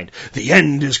mind. The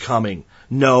end is coming.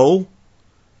 No.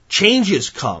 Changes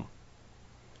come.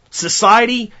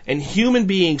 Society and human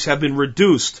beings have been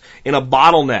reduced in a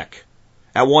bottleneck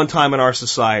at one time in our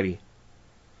society.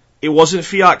 It wasn't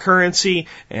fiat currency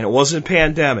and it wasn't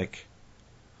pandemic.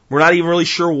 We're not even really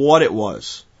sure what it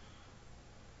was.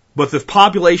 But the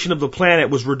population of the planet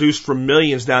was reduced from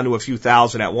millions down to a few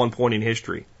thousand at one point in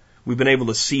history. We've been able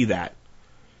to see that.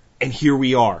 And here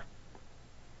we are.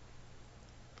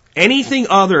 Anything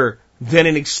other than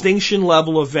an extinction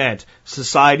level event,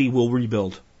 society will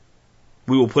rebuild.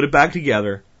 We will put it back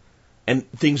together,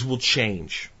 and things will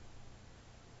change.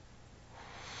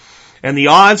 And the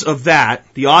odds of that,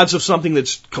 the odds of something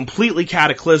that's completely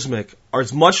cataclysmic, are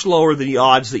much lower than the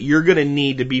odds that you're going to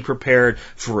need to be prepared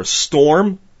for a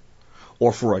storm,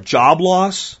 or for a job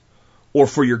loss, or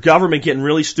for your government getting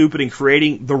really stupid and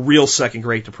creating the real second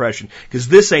Great Depression. Because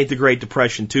this ain't the Great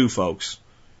Depression too, folks.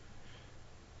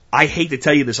 I hate to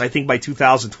tell you this, I think by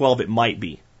 2012 it might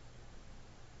be.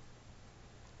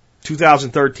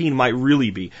 2013 might really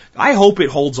be. I hope it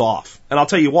holds off. And I'll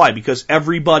tell you why. Because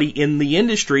everybody in the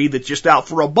industry that's just out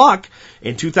for a buck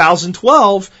in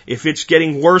 2012, if it's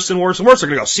getting worse and worse and worse, they're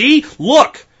going to go, see,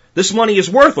 look, this money is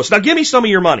worthless. Now give me some of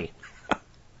your money.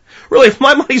 Really, if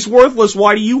my money's worthless,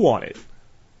 why do you want it?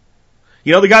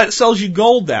 You know, the guy that sells you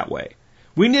gold that way.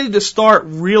 We needed to start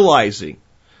realizing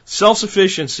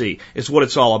self-sufficiency is what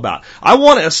it's all about. I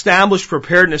want to establish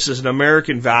preparedness as an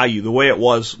American value the way it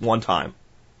was one time.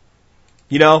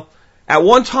 You know, at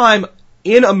one time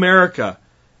in America,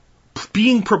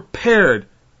 being prepared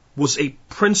was a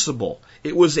principle.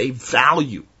 It was a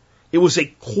value. It was a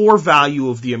core value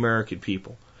of the American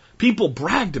people. People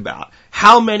bragged about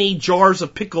how many jars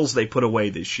of pickles they put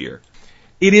away this year.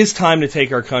 It is time to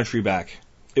take our country back.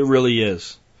 It really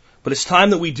is. But it's time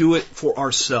that we do it for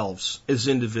ourselves as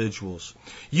individuals.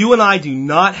 You and I do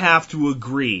not have to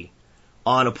agree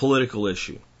on a political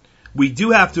issue. We do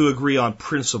have to agree on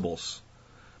principles.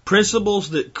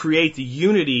 Principles that create the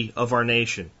unity of our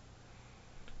nation.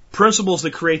 Principles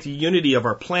that create the unity of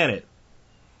our planet.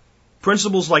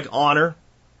 Principles like honor,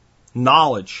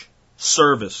 knowledge,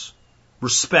 service,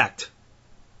 respect,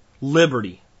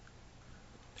 liberty,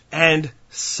 and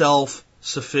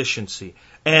self-sufficiency,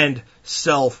 and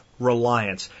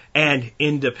self-reliance, and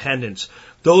independence.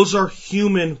 Those are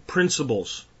human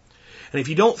principles. And if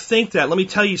you don't think that, let me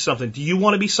tell you something. Do you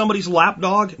want to be somebody's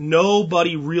lapdog?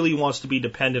 Nobody really wants to be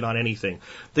dependent on anything.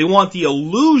 They want the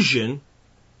illusion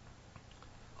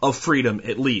of freedom,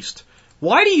 at least.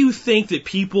 Why do you think that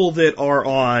people that are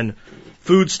on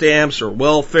food stamps or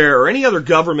welfare or any other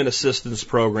government assistance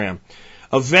program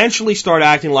eventually start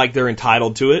acting like they're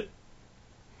entitled to it?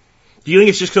 Do you think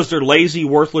it's just because they're lazy,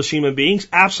 worthless human beings?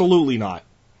 Absolutely not.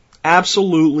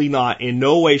 Absolutely not. In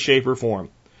no way, shape, or form.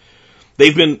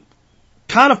 They've been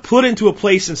kind of put into a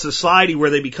place in society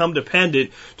where they become dependent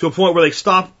to a point where they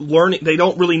stop learning. They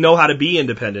don't really know how to be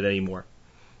independent anymore.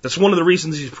 That's one of the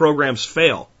reasons these programs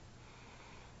fail.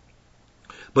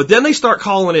 But then they start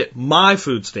calling it my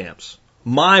food stamps,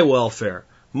 my welfare,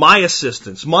 my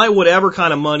assistance, my whatever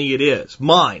kind of money it is,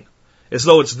 mine, as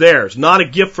though it's theirs, not a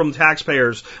gift from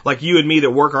taxpayers like you and me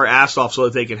that work our ass off so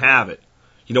that they can have it.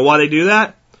 You know why they do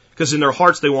that? Because in their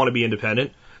hearts they want to be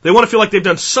independent. They want to feel like they've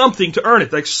done something to earn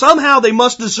it. Like somehow they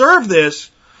must deserve this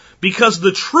because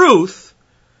the truth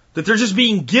that they're just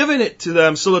being given it to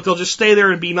them so that they'll just stay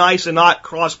there and be nice and not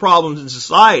cause problems in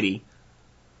society.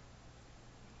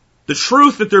 The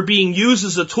truth that they're being used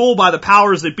as a tool by the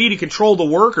powers that be to control the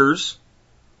workers.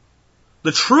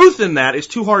 The truth in that is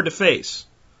too hard to face.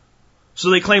 So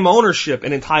they claim ownership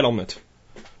and entitlement.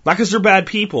 Not because they're bad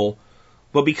people,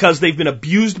 but because they've been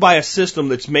abused by a system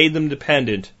that's made them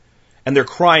dependent, and they're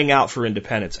crying out for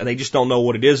independence, and they just don't know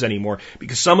what it is anymore,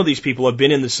 because some of these people have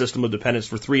been in the system of dependence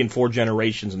for 3 and 4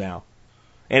 generations now,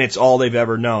 and it's all they've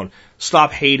ever known.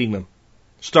 Stop hating them.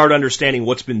 Start understanding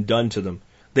what's been done to them.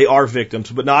 They are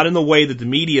victims, but not in the way that the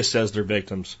media says they're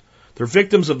victims. They're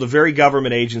victims of the very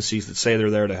government agencies that say they're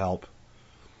there to help.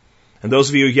 And those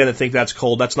of you, again, that think that's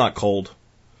cold, that's not cold.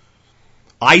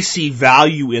 I see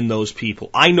value in those people.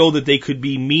 I know that they could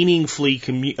be meaningfully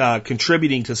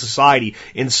contributing to society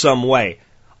in some way.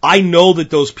 I know that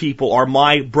those people are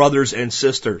my brothers and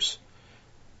sisters.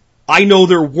 I know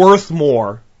they're worth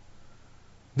more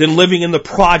than living in the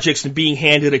projects and being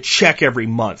handed a check every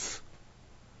month.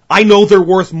 I know they're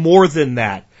worth more than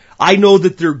that. I know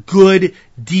that they're good,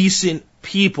 decent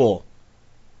people.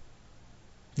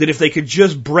 That if they could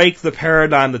just break the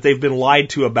paradigm that they've been lied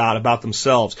to about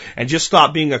themselves, and just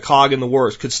stop being a cog in the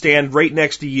works, could stand right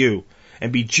next to you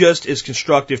and be just as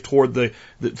constructive toward the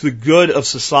good of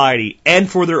society and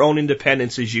for their own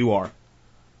independence as you are.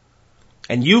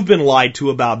 And you've been lied to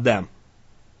about them.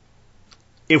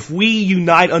 If we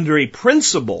unite under a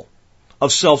principle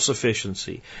of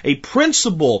self-sufficiency, a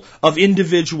principle of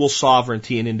individual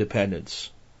sovereignty and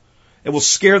independence, it will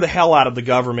scare the hell out of the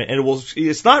government, and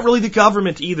it's not really the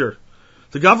government either.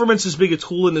 The government's as big a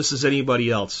tool in this as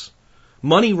anybody else.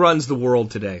 Money runs the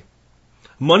world today.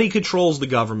 Money controls the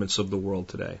governments of the world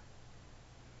today.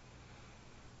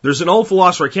 There's an old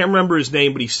philosopher, I can't remember his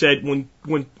name, but he said,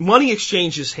 when money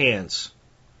exchanges hands,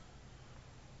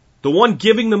 the one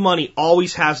giving the money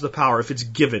always has the power if it's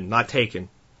given, not taken.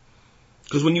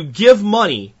 Because when you give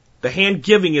money, the hand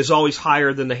giving is always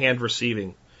higher than the hand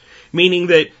receiving. Meaning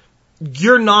that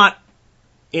you're not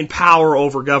in power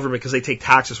over government because they take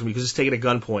taxes from you, because it's taken at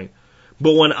gunpoint.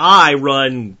 But when I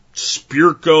run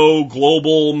Spirko,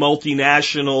 global,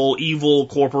 multinational, evil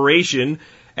corporation,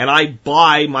 and I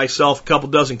buy myself a couple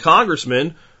dozen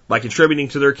congressmen by contributing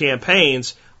to their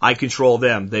campaigns, I control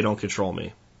them. They don't control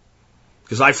me.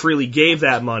 Because I freely gave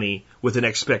that money with an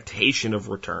expectation of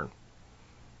return.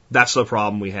 That's the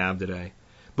problem we have today.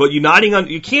 But you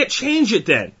can't change it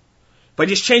then by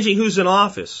just changing who's in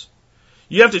office.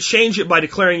 You have to change it by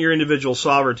declaring your individual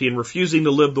sovereignty and refusing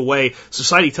to live the way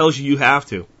society tells you have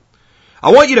to.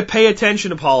 I want you to pay attention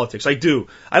to politics. I do.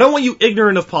 I don't want you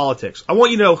ignorant of politics. I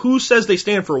want you to know who says they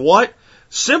stand for what,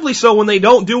 simply so when they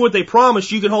don't do what they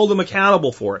promise, you can hold them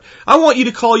accountable for it. I want you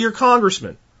to call your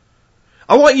congressman.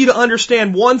 I want you to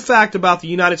understand one fact about the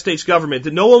United States government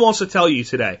that no one wants to tell you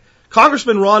today.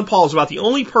 Congressman Ron Paul is about the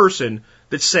only person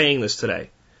that's saying this today.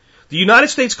 The United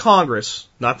States Congress,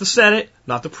 not the Senate,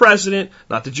 not the President,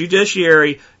 not the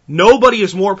Judiciary, nobody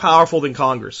is more powerful than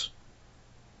Congress.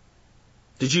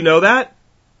 Did you know that?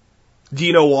 Do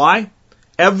you know why?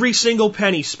 Every single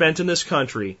penny spent in this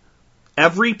country,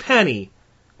 every penny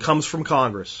comes from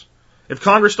Congress. If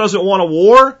Congress doesn't want a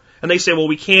war, and they say, well,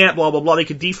 we can't, blah, blah, blah, they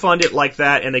could defund it like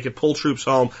that, and they could pull troops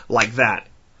home like that.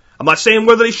 I'm not saying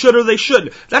whether they should or they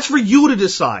shouldn't. That's for you to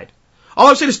decide. All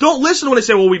I'm saying is don't listen when they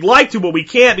say, well, we'd like to, but we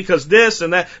can't because this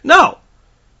and that. No.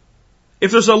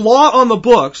 If there's a law on the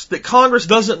books that Congress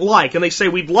doesn't like, and they say,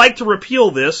 we'd like to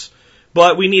repeal this,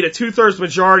 but we need a 2/3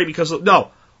 majority because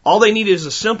no. All they need is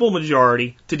a simple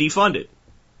majority to defund it.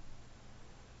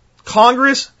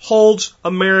 Congress holds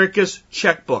America's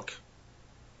checkbook.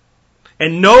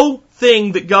 And no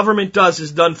thing that government does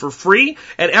is done for free,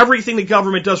 and everything that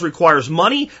government does requires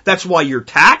money. That's why you're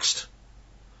taxed.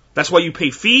 That's why you pay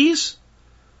fees.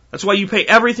 That's why you pay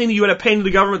everything that you end up paying to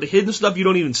the government, the hidden stuff you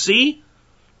don't even see.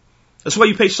 That's why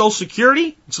you pay Social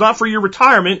Security. It's not for your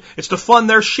retirement. It's to fund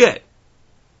their shit.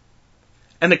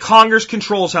 And the Congress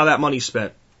controls how that money's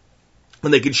spent.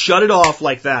 And they can shut it off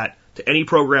like that to any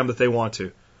program that they want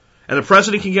to. And the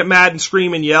president can get mad and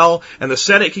scream and yell, and the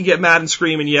Senate can get mad and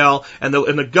scream and yell, and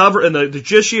the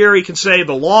judiciary can say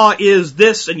the law is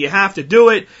this and you have to do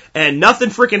it, and nothing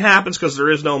freaking happens because there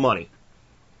is no money.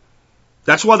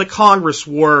 That's why the Congress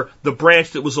were the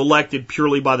branch that was elected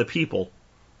purely by the people.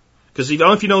 Because I don't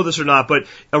know if you know this or not, but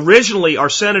originally our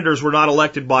senators were not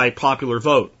elected by popular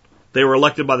vote. They were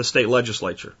elected by the state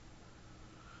legislature.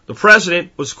 The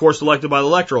president was, of course, elected by the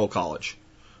Electoral College,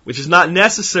 which is not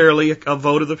necessarily a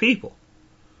vote of the people.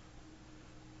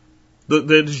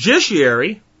 The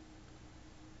judiciary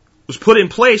was put in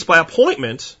place by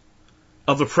appointment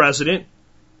of the president,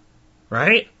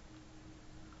 right?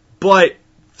 But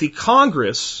the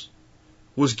Congress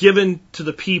was given to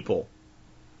the people.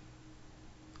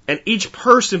 And each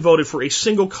person voted for a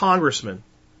single congressman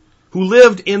who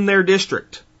lived in their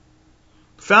district.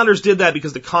 The founders did that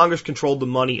because the Congress controlled the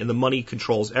money, and the money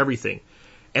controls everything.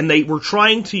 And they were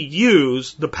trying to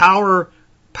use the power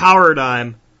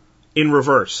paradigm in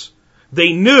reverse.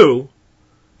 They knew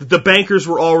that the bankers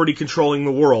were already controlling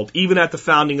the world, even at the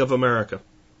founding of America.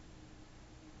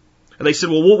 And they said,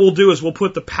 well, what we'll do is we'll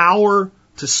put the power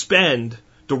to spend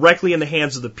directly in the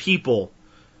hands of the people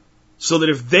so that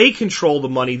if they control the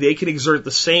money, they can exert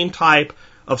the same type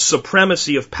of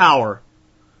supremacy of power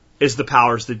as the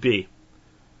powers that be.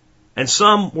 And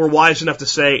some were wise enough to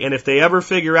say, and if they ever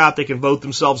figure out they can vote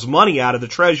themselves money out of the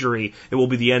Treasury, it will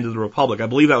be the end of the Republic. I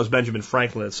believe that was Benjamin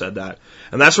Franklin that said that.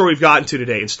 And that's where we've gotten to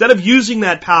today. Instead of using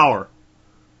that power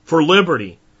for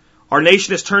liberty, our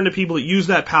nation has turned to people that use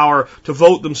that power to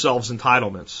vote themselves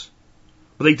entitlements.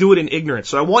 But they do it in ignorance.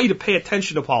 So I want you to pay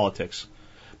attention to politics.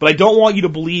 But I don't want you to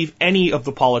believe any of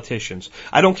the politicians.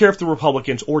 I don't care if they're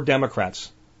Republicans or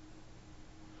Democrats.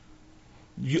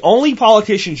 The only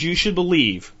politicians you should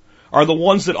believe are the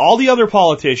ones that all the other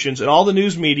politicians and all the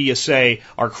news media say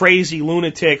are crazy,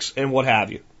 lunatics, and what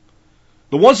have you.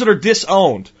 The ones that are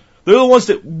disowned. They're the ones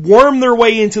that worm their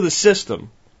way into the system.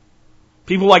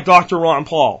 People like Dr. Ron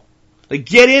Paul. They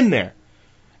get in there.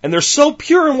 And they're so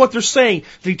pure in what they're saying,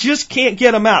 they just can't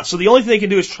get them out. So the only thing they can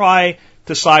do is try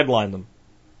to sideline them.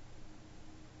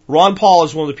 Ron Paul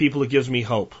is one of the people that gives me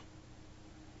hope.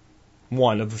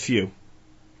 One of a few.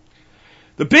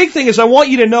 The big thing is I want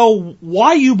you to know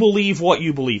why you believe what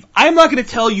you believe. I'm not going to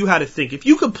tell you how to think. If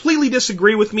you completely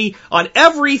disagree with me on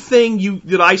everything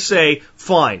that I say,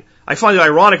 fine. I find it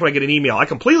ironic when I get an email. I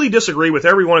completely disagree with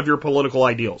every one of your political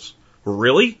ideals.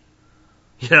 Really?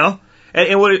 You know? And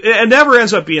it never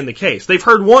ends up being the case. They've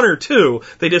heard one or two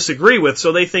they disagree with,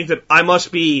 so they think that I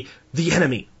must be the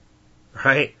enemy.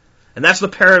 Right? And that's the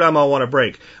paradigm I want to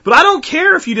break. But I don't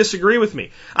care if you disagree with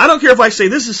me. I don't care if I say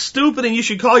this is stupid and you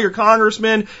should call your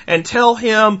congressman and tell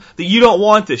him that you don't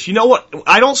want this. You know what?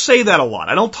 I don't say that a lot.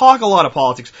 I don't talk a lot of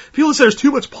politics. People say there's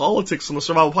too much politics on the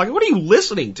Survival Podcast. What are you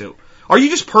listening to? Are you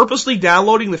just purposely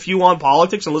downloading the few on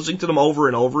politics and listening to them over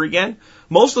and over again?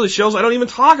 Most of the shows I don't even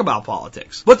talk about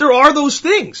politics. But there are those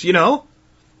things, you know.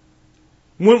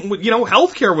 When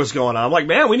healthcare was going on, I'm like,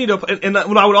 man, we need to, and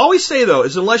what I would always say though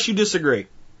is unless you disagree.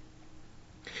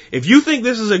 If you think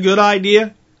this is a good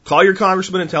idea, call your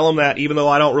congressman and tell him that, even though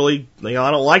I don't really, I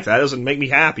don't like that. It doesn't make me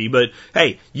happy, but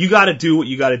hey, you gotta do what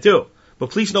you gotta do.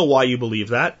 But please know why you believe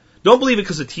that. Don't believe it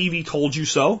because the TV told you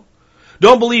so.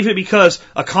 Don't believe it because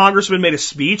a congressman made a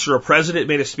speech or a president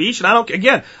made a speech. And I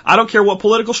don't care what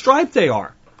political stripe they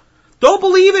are. Don't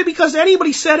believe it because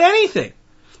anybody said anything.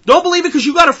 Don't believe it because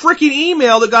you got a freaking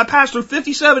email that got passed through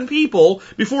 57 people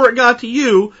before it got to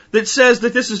you that says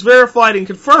that this is verified and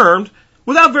confirmed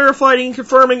without verifying and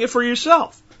confirming it for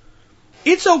yourself.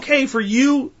 It's okay for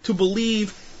you to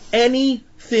believe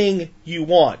anything you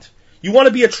want. You want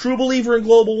to be a true believer in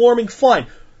global warming? Fine.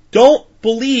 Don't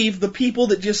believe the people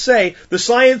that just say the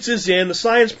science is in, the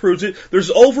science proves it, there's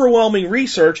overwhelming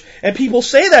research, and people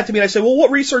say that to me and I say, well,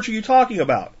 what research are you talking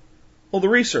about? Well, the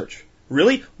research.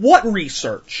 Really? What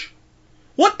research?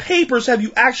 What papers have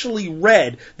you actually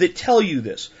read that tell you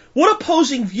this? What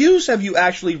opposing views have you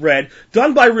actually read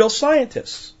done by real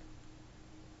scientists?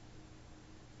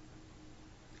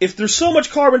 If there's so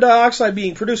much carbon dioxide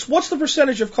being produced, what's the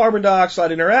percentage of carbon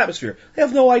dioxide in our atmosphere? They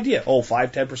have no idea. Oh,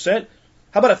 5, 10%?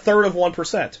 How about a third of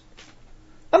 1%?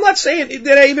 I'm not saying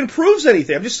that even proves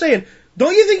anything. I'm just saying,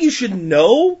 don't you think you should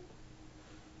know?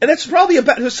 And that's probably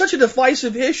it's such a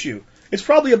divisive issue. It's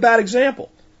probably a bad example.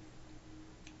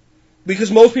 Because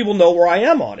most people know where I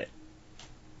am on it.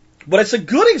 But it's a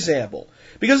good example.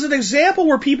 Because it's an example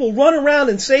where people run around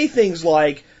and say things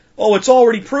like, oh, it's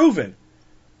already proven.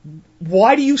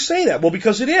 Why do you say that? Well,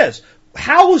 because it is.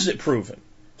 How was it proven?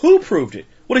 Who proved it?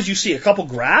 What, did you see a couple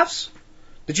graphs?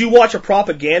 Did you watch a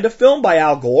propaganda film by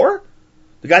Al Gore?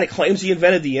 The guy that claims he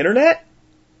invented the internet?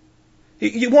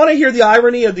 You want to hear the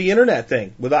irony of the internet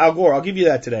thing with Al Gore? I'll give you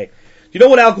that today. You know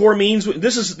what Al Gore means?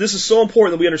 This is so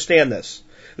important that we understand this.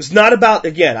 It's not about,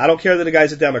 again, I don't care that the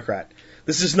guy's a Democrat.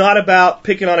 This is not about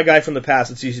picking on a guy from the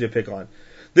past. It's easy to pick on.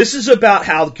 This is about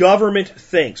how government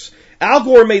thinks. Al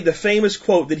Gore made the famous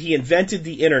quote that he invented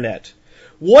the internet.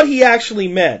 What he actually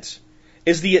meant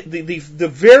is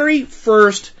the very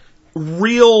first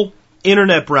real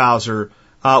internet browser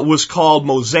was called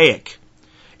Mosaic.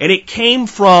 And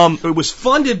it was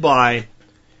funded by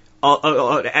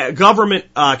a government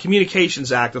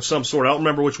communications act of some sort. I don't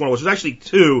remember which one it was. There's actually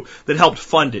two that helped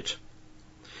fund it.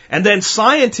 And then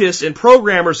scientists and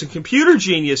programmers and computer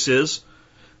geniuses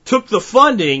took the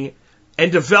funding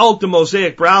and developed the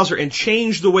Mosaic browser and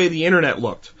changed the way the internet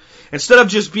looked. Instead of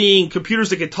just being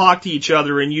computers that could talk to each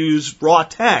other and use raw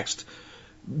text,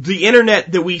 the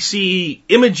internet that we see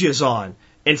images on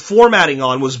and formatting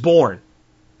on was born.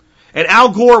 And Al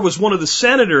Gore was one of the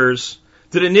senators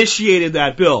that initiated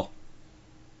that bill.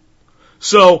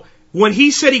 So when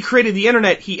he said he created the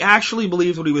internet, he actually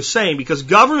believed what he was saying, because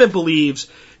government believes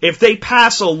if they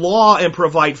pass a law and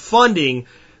provide funding,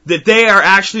 that they are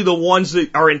actually the ones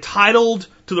that are entitled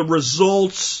to the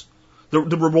results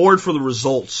the reward for the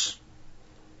results.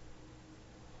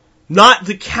 Not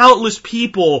the countless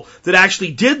people that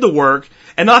actually did the work,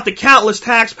 and not the countless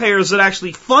taxpayers that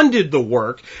actually funded the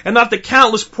work, and not the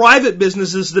countless private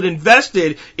businesses that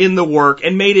invested in the work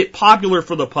and made it popular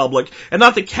for the public, and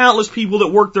not the countless people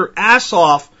that worked their ass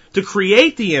off to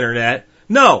create the internet.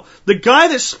 No, the guy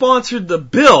that sponsored the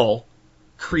bill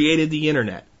created the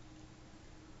internet.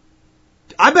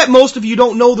 I bet most of you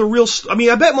don't know the real,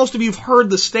 I bet most of you have heard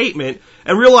the statement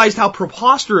and realized how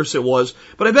preposterous it was,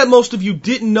 but I bet most of you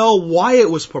didn't know why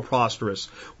it was preposterous,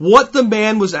 what the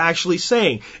man was actually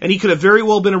saying. And he could have very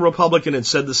well been a Republican and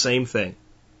said the same thing.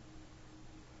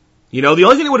 You know, the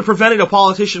only thing that would have prevented a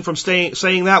politician from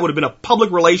saying that would have been a public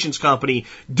relations company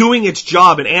doing its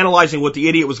job and analyzing what the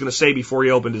idiot was going to say before he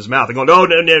opened his mouth and going, no,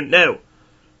 no, no, no.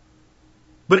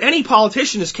 But any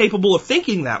politician is capable of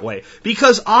thinking that way.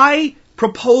 Because I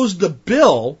proposed the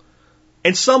bill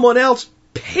and someone else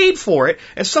paid for it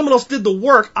and someone else did the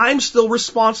work, I'm still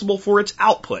responsible for its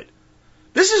output.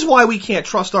 This is why we can't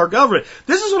trust our government.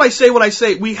 This is what I say when I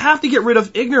say we have to get rid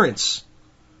of ignorance.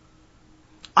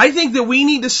 I think that we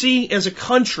need to see as a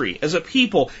country, as a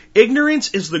people,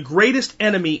 ignorance is the greatest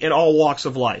enemy in all walks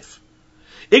of life.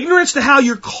 Ignorance to how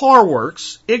your car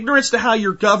works, ignorance to how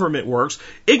your government works,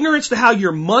 ignorance to how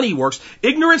your money works,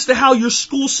 ignorance to how your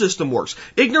school system works,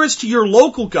 ignorance to your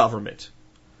local government,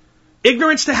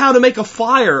 ignorance to how to make a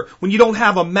fire when you don't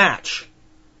have a match,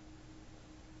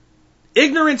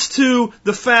 ignorance to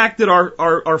the fact that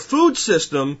our food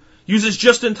system uses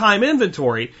just-in-time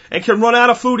inventory and can run out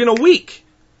of food in a week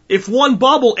if one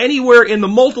bubble anywhere in the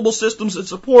multiple systems that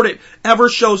support it ever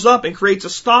shows up and creates a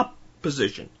stop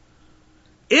position.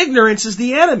 Ignorance is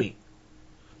the enemy.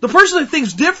 The person that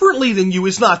thinks differently than you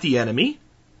is not the enemy.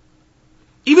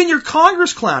 Even your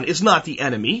Congress clown is not the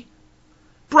enemy.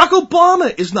 Barack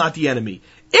Obama is not the enemy.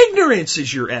 Ignorance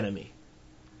is your enemy.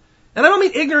 And I don't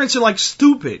mean ignorance in like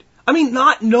stupid. I mean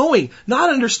not knowing, not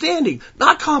understanding,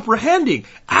 not comprehending.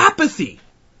 Apathy.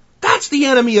 That's the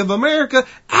enemy of America.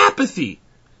 Apathy.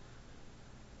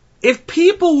 If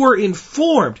people were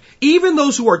informed, even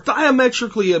those who are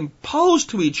diametrically opposed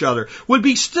to each other would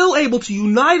be still able to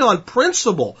unite on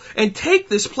principle and take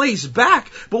this place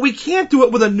back. But we can't do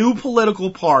it with a new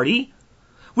political party.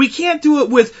 We can't do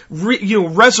it with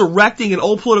resurrecting an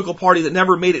old political party that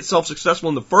never made itself successful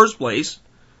in the first place.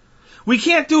 We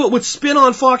can't do it with spin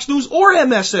on Fox News or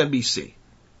MSNBC.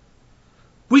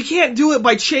 We can't do it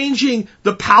by changing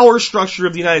the power structure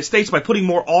of the United States by putting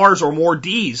more R's or more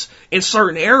D's in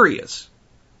certain areas.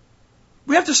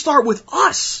 We have to start with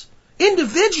us,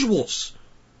 individuals,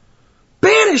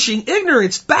 banishing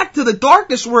ignorance back to the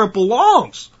darkness where it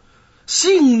belongs,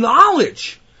 seeing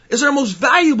knowledge is our most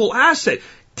valuable asset,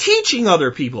 teaching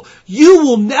other people. You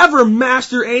will never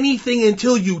master anything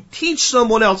until you teach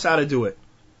someone else how to do it.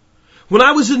 When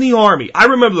I was in the Army, I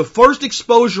remember the first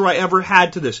exposure I ever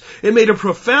had to this. It made a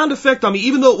profound effect on me,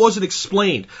 even though it wasn't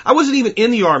explained. I wasn't even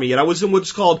in the Army yet. I was in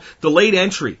what's called delayed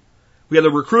entry. We had the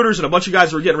recruiters and a bunch of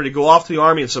guys who were getting ready to go off to the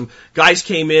Army, and some guys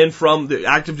came in from the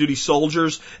active duty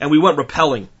soldiers, and we went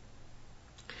rappelling.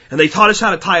 And they taught us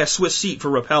how to tie a Swiss seat for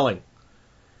rappelling.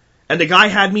 And the guy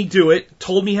had me do it,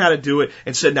 told me how to do it,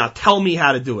 and said, now tell me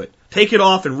how to do it. Take it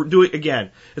off and do it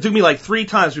again. It took me like 3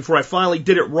 times before I finally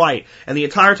did it right. And the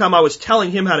entire time I was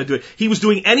telling him how to do it, he was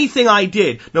doing anything I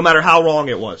did, no matter how wrong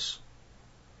it was.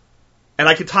 And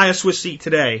I could tie a Swiss seat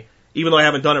today, even though I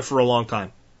haven't done it for a long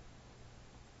time.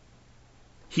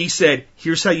 He said,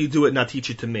 here's how you do it, now teach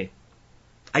it to me.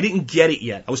 I didn't get it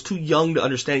yet. I was too young to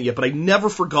understand it yet, but I never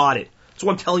forgot it. That's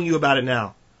why I'm telling you about it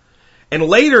now. And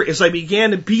later, as I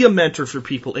began to be a mentor for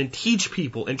people and teach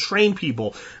people and train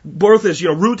people, both as,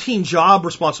 routine job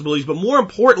responsibilities, but more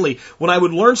importantly, when I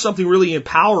would learn something really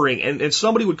empowering and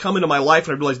somebody would come into my life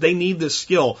and I realized they need this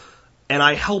skill and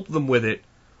I helped them with it,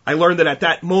 I learned that at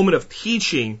that moment of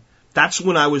teaching, that's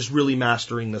when I was really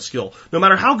mastering the skill. No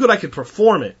matter how good I could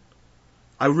perform it,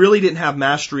 I really didn't have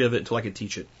mastery of it until I could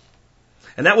teach it.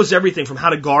 And that was everything from how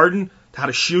to garden, to how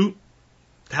to shoot,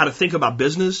 to how to think about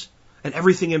business, and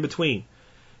everything in between.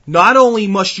 Not only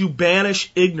must you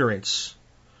banish ignorance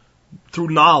through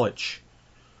knowledge,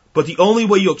 but the only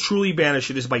way you'll truly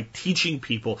banish it is by teaching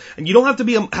people. And you don't have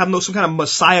to have some kind of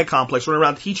messiah complex running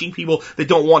around teaching people that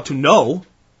don't want to know.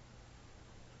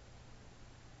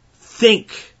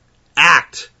 Think,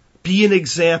 act, be an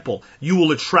example. You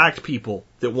will attract people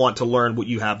that want to learn what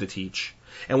you have to teach.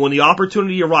 And when the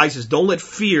opportunity arises, don't let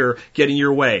fear get in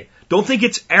your way. Don't think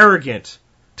it's arrogant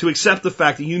to accept the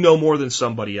fact that you know more than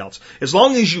somebody else. As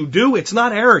long as you do, it's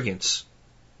not arrogance.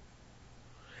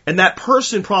 And that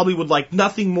person probably would like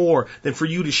nothing more than for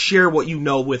you to share what you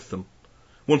know with them.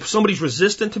 When somebody's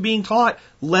resistant to being taught,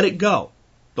 let it go.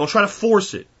 Don't try to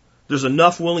force it. There's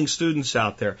enough willing students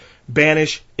out there.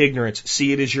 Banish ignorance.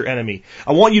 See it as your enemy.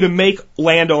 I want you to make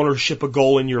land ownership a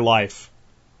goal in your life.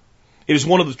 It is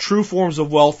one of the true forms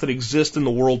of wealth that exist in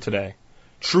the world today.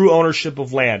 True ownership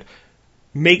of land.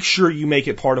 Make sure you make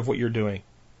it part of what you're doing.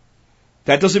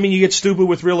 That doesn't mean you get stupid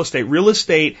with real estate. Real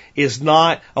estate is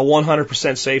not a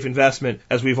 100% safe investment,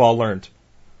 as we've all learned.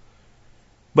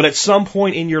 But at some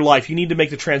point in your life, you need to make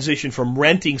the transition from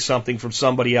renting something from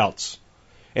somebody else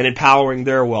and empowering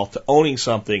their wealth to owning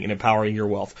something and empowering your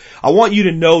wealth. I want you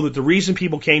to know that the reason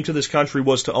people came to this country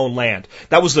was to own land.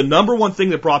 That was the number one thing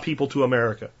that brought people to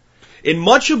America. In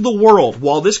much of the world,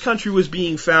 while this country was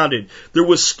being founded, there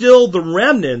was still the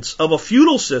remnants of a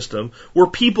feudal system where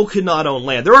people could not own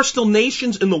land. There are still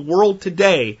nations in the world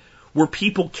today where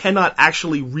people cannot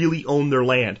actually really own their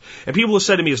land. And people have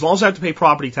said to me, as long as I have to pay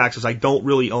property taxes, I don't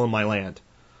really own my land.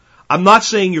 I'm not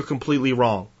saying you're completely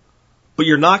wrong, but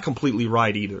you're not completely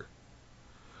right either.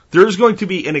 There is going to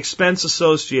be an expense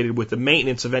associated with the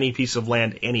maintenance of any piece of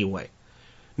land anyway.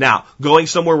 Now, going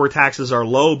somewhere where taxes are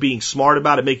low, being smart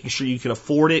about it, making sure you can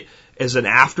afford it as an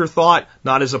afterthought,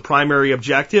 not as a primary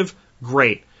objective,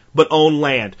 great. But own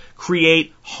land.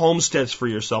 Create homesteads for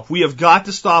yourself. We have got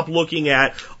to stop looking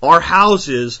at our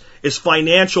houses as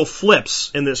financial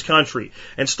flips in this country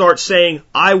and start saying,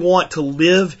 I want to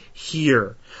live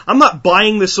here. I'm not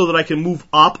buying this so that I can move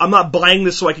up. I'm not buying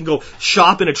this so I can go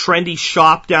shop in a trendy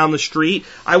shop down the street.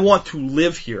 I want to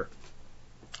live here.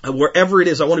 Wherever it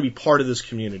is, I want to be part of this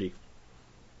community.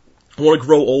 I want to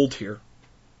grow old here.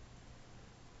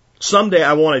 Someday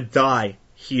I want to die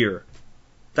here.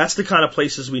 That's the kind of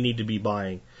places we need to be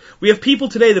buying. We have people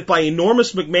today that buy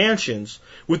enormous McMansions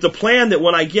with the plan that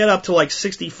when I get up to like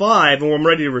 65 and when I'm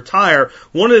ready to retire,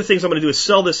 one of the things I'm going to do is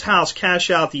sell this house, cash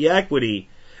out the equity,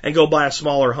 and go buy a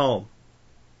smaller home.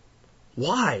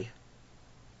 Why?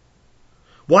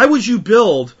 Why would you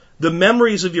build the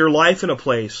memories of your life in a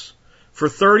place for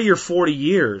 30 or 40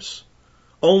 years,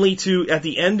 only to, at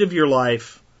the end of your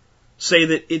life, say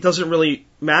that it doesn't really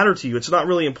matter to you, it's not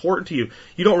really important to you,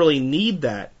 you don't really need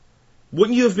that?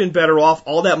 Wouldn't you have been better off,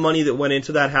 all that money that went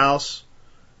into that house,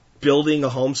 building a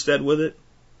homestead with it,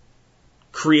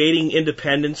 creating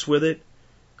independence with it,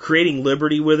 creating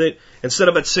liberty with it, instead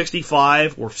of at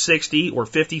 65 or 60 or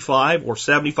 55 or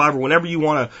 75 or whenever you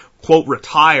want to, quote,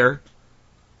 retire?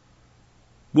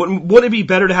 Wouldn't it be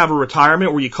better to have a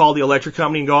retirement where you call the electric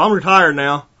company and go, I'm retired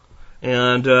now,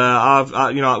 and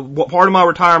part of my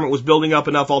retirement was building up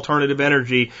enough alternative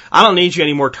energy. I don't need you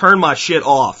anymore. Turn my shit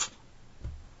off.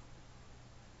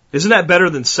 Isn't that better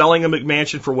than selling a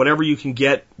McMansion for whatever you can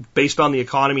get based on the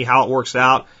economy, how it works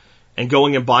out, and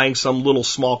going and buying some little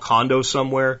small condo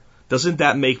somewhere? Doesn't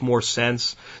that make more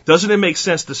sense? Doesn't it make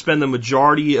sense to spend the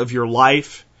majority of your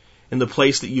life in the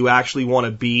place that you actually want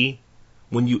to be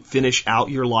when you finish out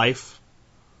your life?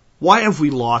 Why have we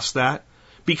lost that?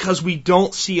 Because we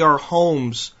don't see our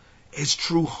homes as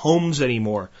true homes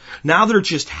anymore. Now they're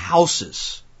just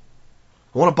houses.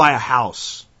 I want to buy a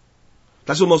house.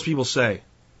 That's what most people say.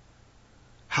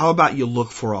 How about you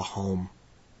look for a home?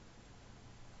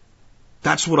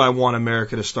 That's what I want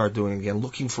America to start doing again,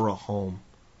 looking for a home.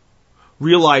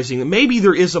 Realizing that maybe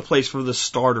there is a place for the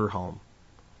starter home,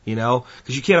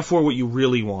 because you can't afford what you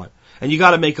really want. And you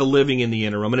got to make a living in the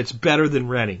interim, and it's better than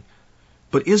renting.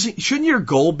 But shouldn't your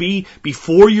goal be,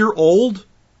 before you're old,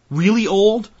 really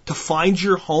old, to find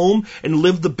your home and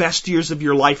live the best years of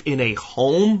your life in a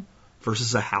home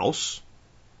versus a house?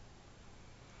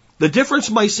 The difference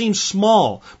might seem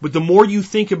small, but the more you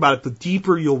think about it, the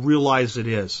deeper you'll realize it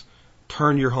is.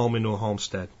 Turn your home into a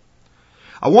homestead.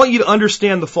 I want you to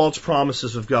understand the false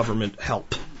promises of government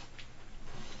help.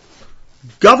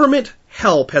 Government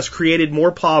help has created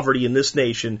more poverty in this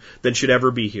nation than should ever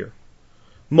be here.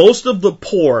 Most of the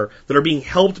poor that are being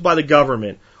helped by the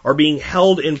government are being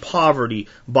held in poverty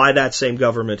by that same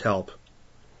government help.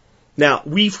 Now,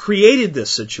 we've created this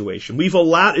situation. We've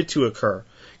allowed it to occur.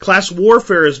 Class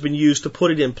warfare has been used to put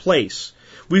it in place.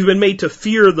 We've been made to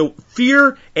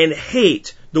fear and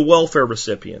hate the welfare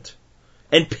recipient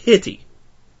and pity.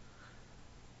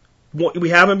 What we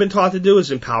haven't been taught to do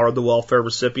is empower the welfare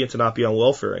recipient to not be on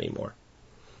welfare anymore.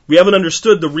 We haven't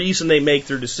understood the reason they make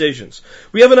their decisions.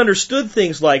 We haven't understood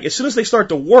things like, as soon as they start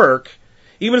to work,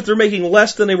 even if they're making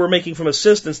less than they were making from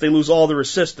assistance, they lose all their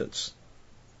assistance.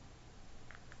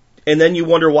 And then you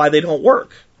wonder why they don't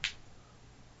work.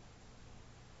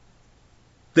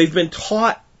 They've been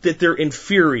taught that they're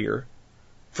inferior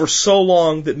for so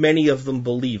long that many of them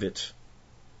believe it.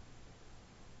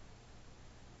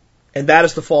 And that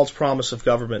is the false promise of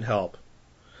government help.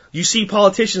 You see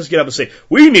politicians get up and say,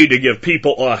 we need to give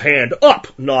people a hand up,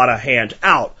 not a hand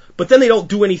out. But then they don't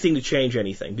do anything to change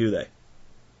anything, do they?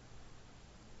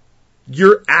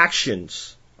 Your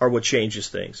actions are what changes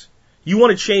things. You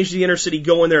want to change the inner city,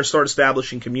 go in there and start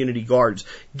establishing community gardens.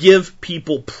 Give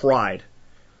people pride.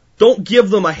 Don't give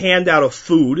them a handout of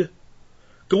food.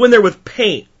 Go in there with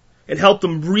paint and help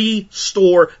them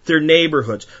restore their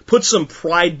neighborhoods. Put some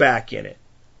pride back in it.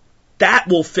 That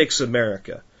will fix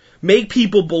America. Make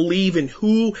people believe in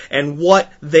who and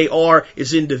what they are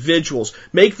as individuals.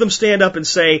 Make them stand up and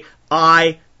say,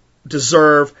 I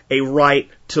deserve a right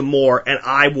to more and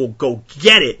I will go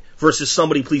get it versus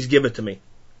somebody please give it to me.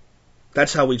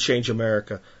 That's how we change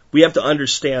America. We have to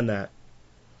understand that.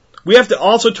 We have to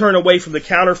also turn away from the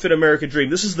counterfeit American dream.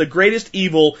 This is the greatest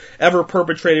evil ever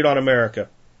perpetrated on America.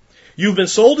 You've been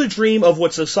sold a dream of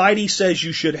what society says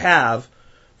you should have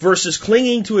versus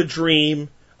clinging to a dream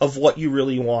of what you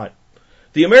really want.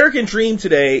 The American dream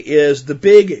today is the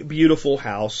big, beautiful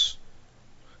house,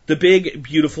 the big,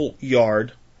 beautiful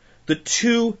yard, the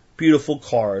 2 beautiful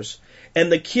cars,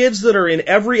 and the kids that are in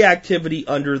every activity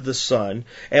under the sun,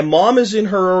 and mom is in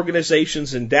her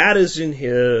organizations and dad is in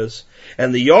his,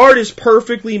 and the yard is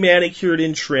perfectly manicured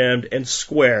and trimmed and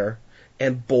square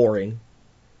and boring.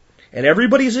 And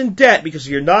everybody's in debt because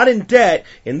if you're not in debt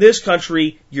in this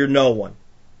country, you're no one.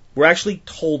 We're actually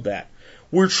told that.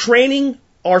 We're training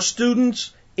our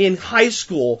students in high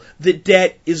school that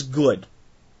debt is good.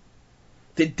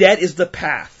 That debt is the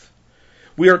path.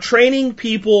 We are training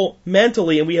people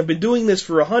mentally, and we have been doing this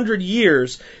for 100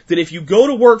 years, that if you go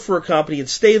to work for a company and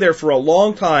stay there for a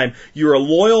long time, you're a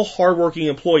loyal, hardworking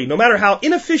employee. No matter how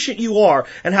inefficient you are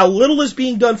and how little is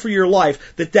being done for your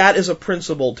life, that is a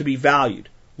principle to be valued.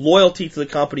 Loyalty to the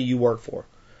company you work for.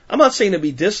 I'm not saying to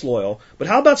be disloyal, but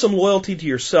how about some loyalty to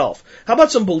yourself? How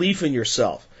about some belief in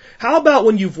yourself? How about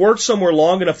when you've worked somewhere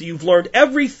long enough that you've learned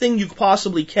everything you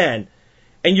possibly can,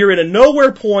 and you're in a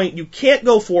nowhere point, you can't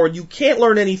go forward, you can't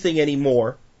learn anything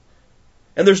anymore,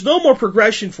 and there's no more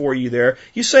progression for you there,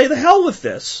 you say, the hell with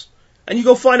this, and you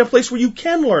go find a place where you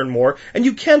can learn more, and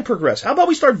you can progress. How about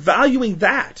we start valuing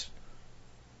that?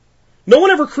 No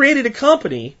one ever created a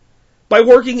company by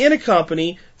working in a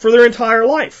company for their entire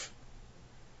life.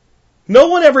 No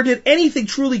one ever did anything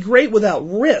truly great without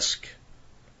risk.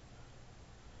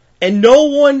 And no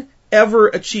one ever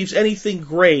achieves anything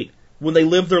great when they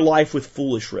live their life with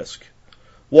foolish risk.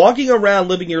 Walking around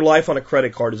living your life on a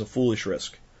credit card is a foolish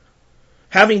risk.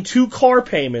 Having 2 car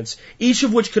payments, each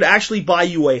of which could actually buy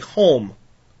you a home,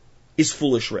 is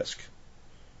foolish risk.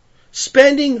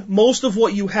 Spending most of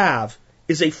what you have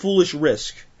is a foolish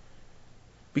risk.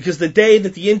 Because the day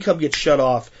that the income gets shut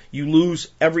off, you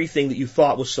lose everything that you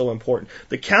thought was so important.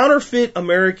 The counterfeit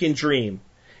American dream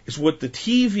is what the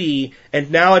TV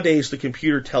and nowadays the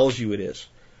computer tells you it is.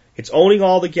 It's owning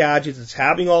all the gadgets, it's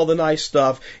having all the nice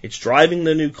stuff, it's driving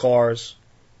the new cars.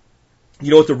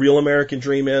 You know what the real American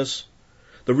dream is?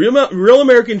 The real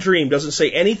American dream doesn't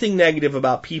say anything negative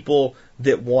about people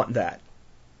that want that.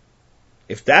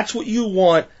 If that's what you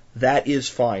want, that is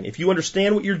fine. If you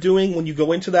understand what you're doing when you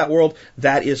go into that world,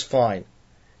 that is fine.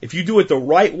 If you do it the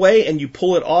right way and you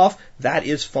pull it off, that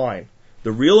is fine.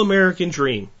 The real American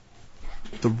dream,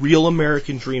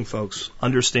 folks,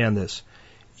 understand this.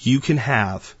 You can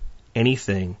have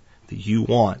anything that you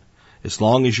want as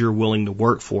long as you're willing to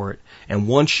work for it. And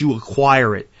once you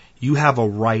acquire it, you have a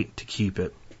right to keep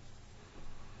it.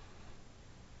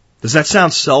 Does that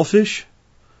sound selfish?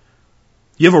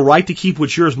 You have a right to keep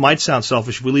what's yours might sound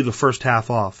selfish if we leave the first half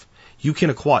off. You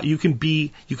can acquire, you can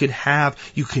be, you can have,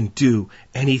 you can do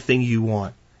anything you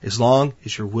want as long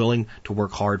as you're willing to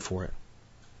work hard for it.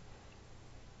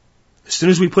 As soon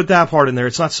as we put that part in there,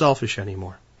 it's not selfish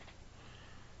anymore.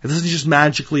 It doesn't just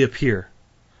magically appear.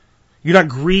 You're not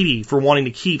greedy for wanting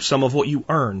to keep some of what you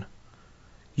earn.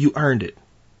 You earned it.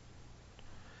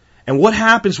 And what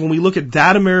happens when we look at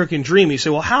that American dream? You say,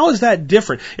 well, how is that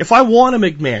different? If I want a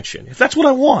McMansion, if that's what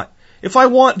I want, if I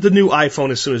want the new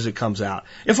iPhone as soon as it comes out,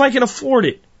 if I can afford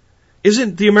it,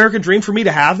 isn't the American dream for me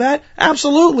to have that?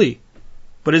 Absolutely.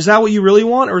 But is that what you really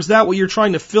want, or is that what you're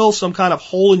trying to fill some kind of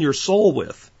hole in your soul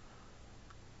with?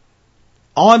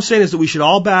 All I'm saying is that we should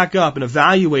all back up and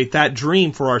evaluate that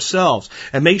dream for ourselves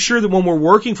and make sure that when we're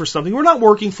working for something, we're not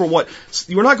working for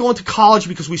we're not going to college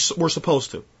because we're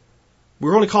supposed to.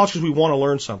 We're going to college because we want to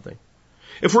learn something.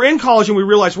 If we're in college and we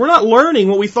realize we're not learning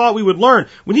what we thought we would learn,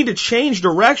 we need to change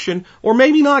direction or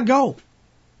maybe not go.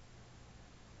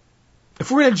 If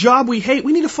we're in a job we hate,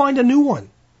 we need to find a new one.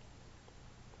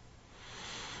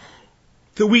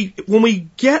 When we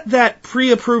get that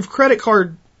pre-approved credit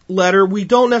card letter, we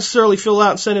don't necessarily fill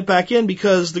out and send it back in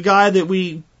because the guy that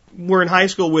we were in high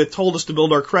school with told us to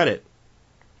build our credit,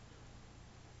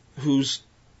 who's,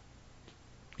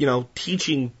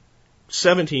 teaching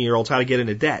 17-year-olds how to get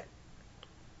into debt.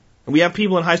 And we have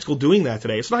people in high school doing that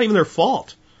today. It's not even their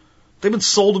fault. They've been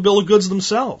sold a bill of goods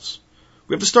themselves.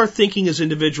 We have to start thinking as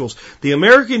individuals. The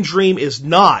American dream is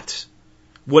not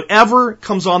whatever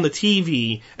comes on the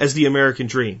TV as the American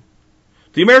dream.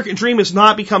 The American dream is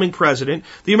not becoming president.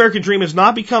 The American dream is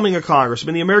not becoming a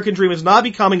congressman. The American dream is not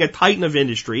becoming a titan of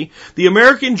industry. The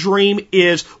American dream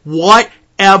is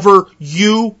whatever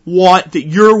you want that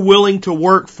you're willing to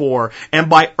work for, and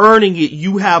by earning it,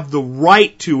 you have the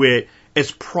right to it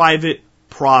as private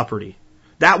property.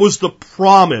 That was the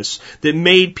promise that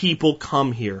made people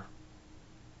come here.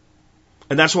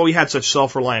 And that's why we had such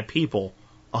self-reliant people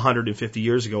 150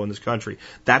 years ago in this country.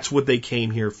 That's what they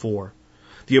came here for.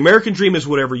 The American dream is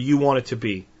whatever you want it to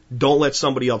be. Don't let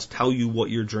somebody else tell you what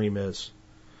your dream is.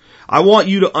 I want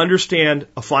you to understand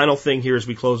a final thing here as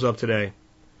we close up today.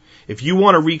 If you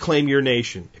want to reclaim your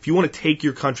nation, if you want to take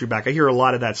your country back, I hear a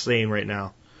lot of that saying right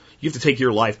now. You have to take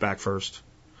your life back first.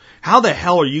 How the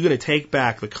hell are you going to take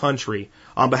back the country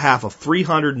on behalf of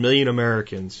 300 million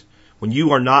Americans when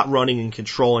you are not running and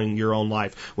controlling your own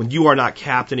life, when you are not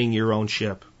captaining your own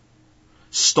ship?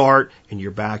 Start in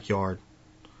your backyard.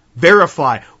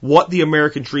 Verify what the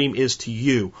American dream is to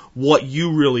you, what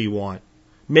you really want.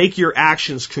 Make your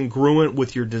actions congruent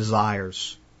with your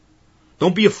desires.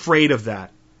 Don't be afraid of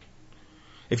that.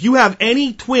 If you have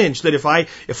any twinge that if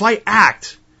I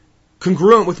act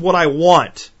congruent with what I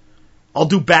want, I'll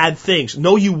do bad things.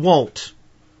 No, you won't.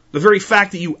 The very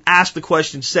fact that you ask the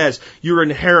question says you're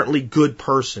an inherently good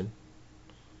person.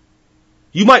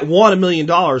 You might want $1 million,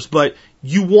 but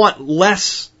you want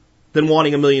less than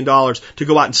wanting $1 million to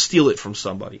go out and steal it from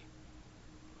somebody.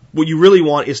 What you really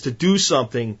want is to do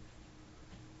something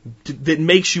that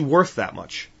makes you worth that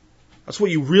much. That's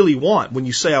what you really want when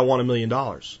you say, I want $1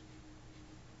 million.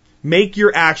 Make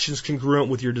your actions congruent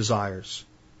with your desires.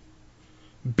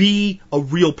 Be a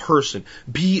real person.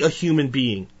 Be a human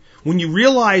being. When you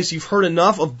realize you've heard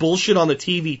enough of bullshit on the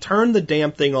TV, turn the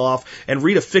damn thing off and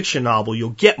read a fiction novel. You'll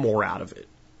get more out of it.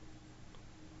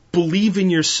 Believe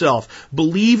in yourself.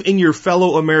 Believe in your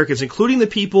fellow Americans, including the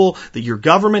people that your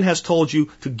government has told you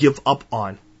to give up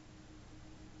on.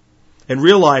 And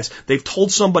realize they've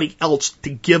told somebody else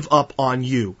to give up on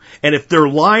you. And if they're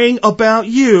lying about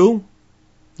you,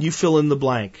 you fill in the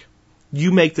blank.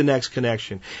 You make the next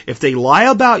connection. If they lie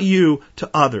about you to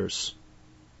others,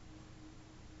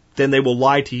 then they will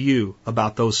lie to you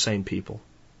about those same people.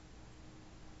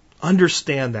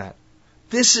 Understand that.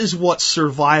 This is what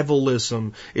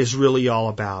survivalism is really all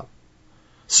about.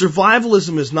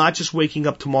 Survivalism is not just waking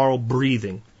up tomorrow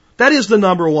breathing. That is the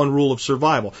number one rule of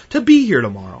survival, to be here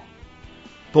tomorrow.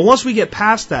 But once we get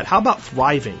past that, how about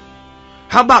thriving?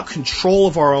 How about control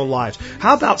of our own lives?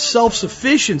 How about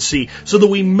self-sufficiency so that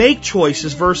we make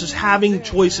choices versus having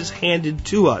choices handed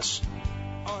to us?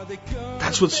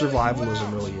 That's what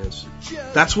survivalism really is.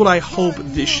 That's what I hope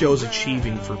this show's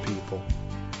achieving for people.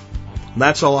 And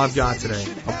that's all I've got today.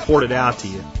 I've poured it out to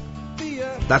you.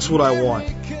 That's what I want.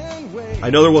 I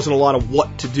know there wasn't a lot of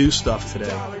what to do stuff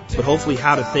today, but hopefully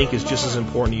how to think is just as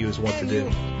important to you as what to do.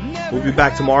 We'll be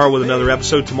back tomorrow with another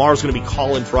episode. Tomorrow's going to be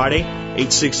Call-In Friday,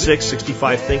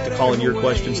 866-65-THINK, to call in your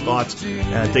questions, thoughts,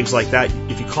 and things like that.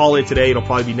 If you call in today, it'll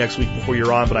probably be next week before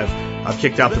you're on, but I've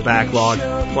kicked out the backlog.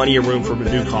 Plenty of room for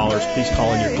new callers. Please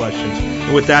call in your questions.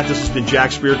 And with that, this has been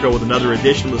Jack Spirko with another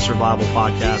edition of the Survival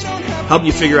Podcast, helping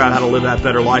you figure out how to live that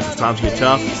better life if times get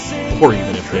tough, or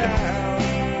even if they don't.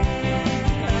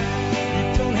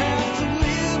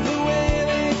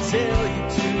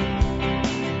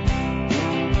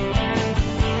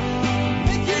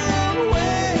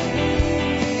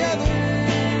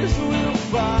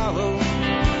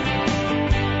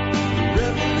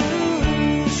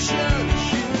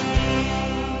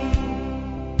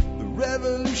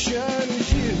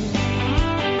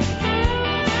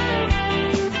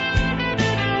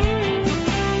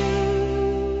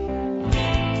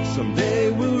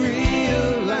 Someday we'll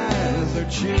realize our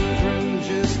children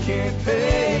just can't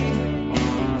pay.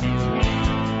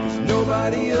 'Cause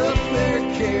nobody up there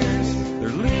cares. They're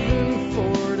living for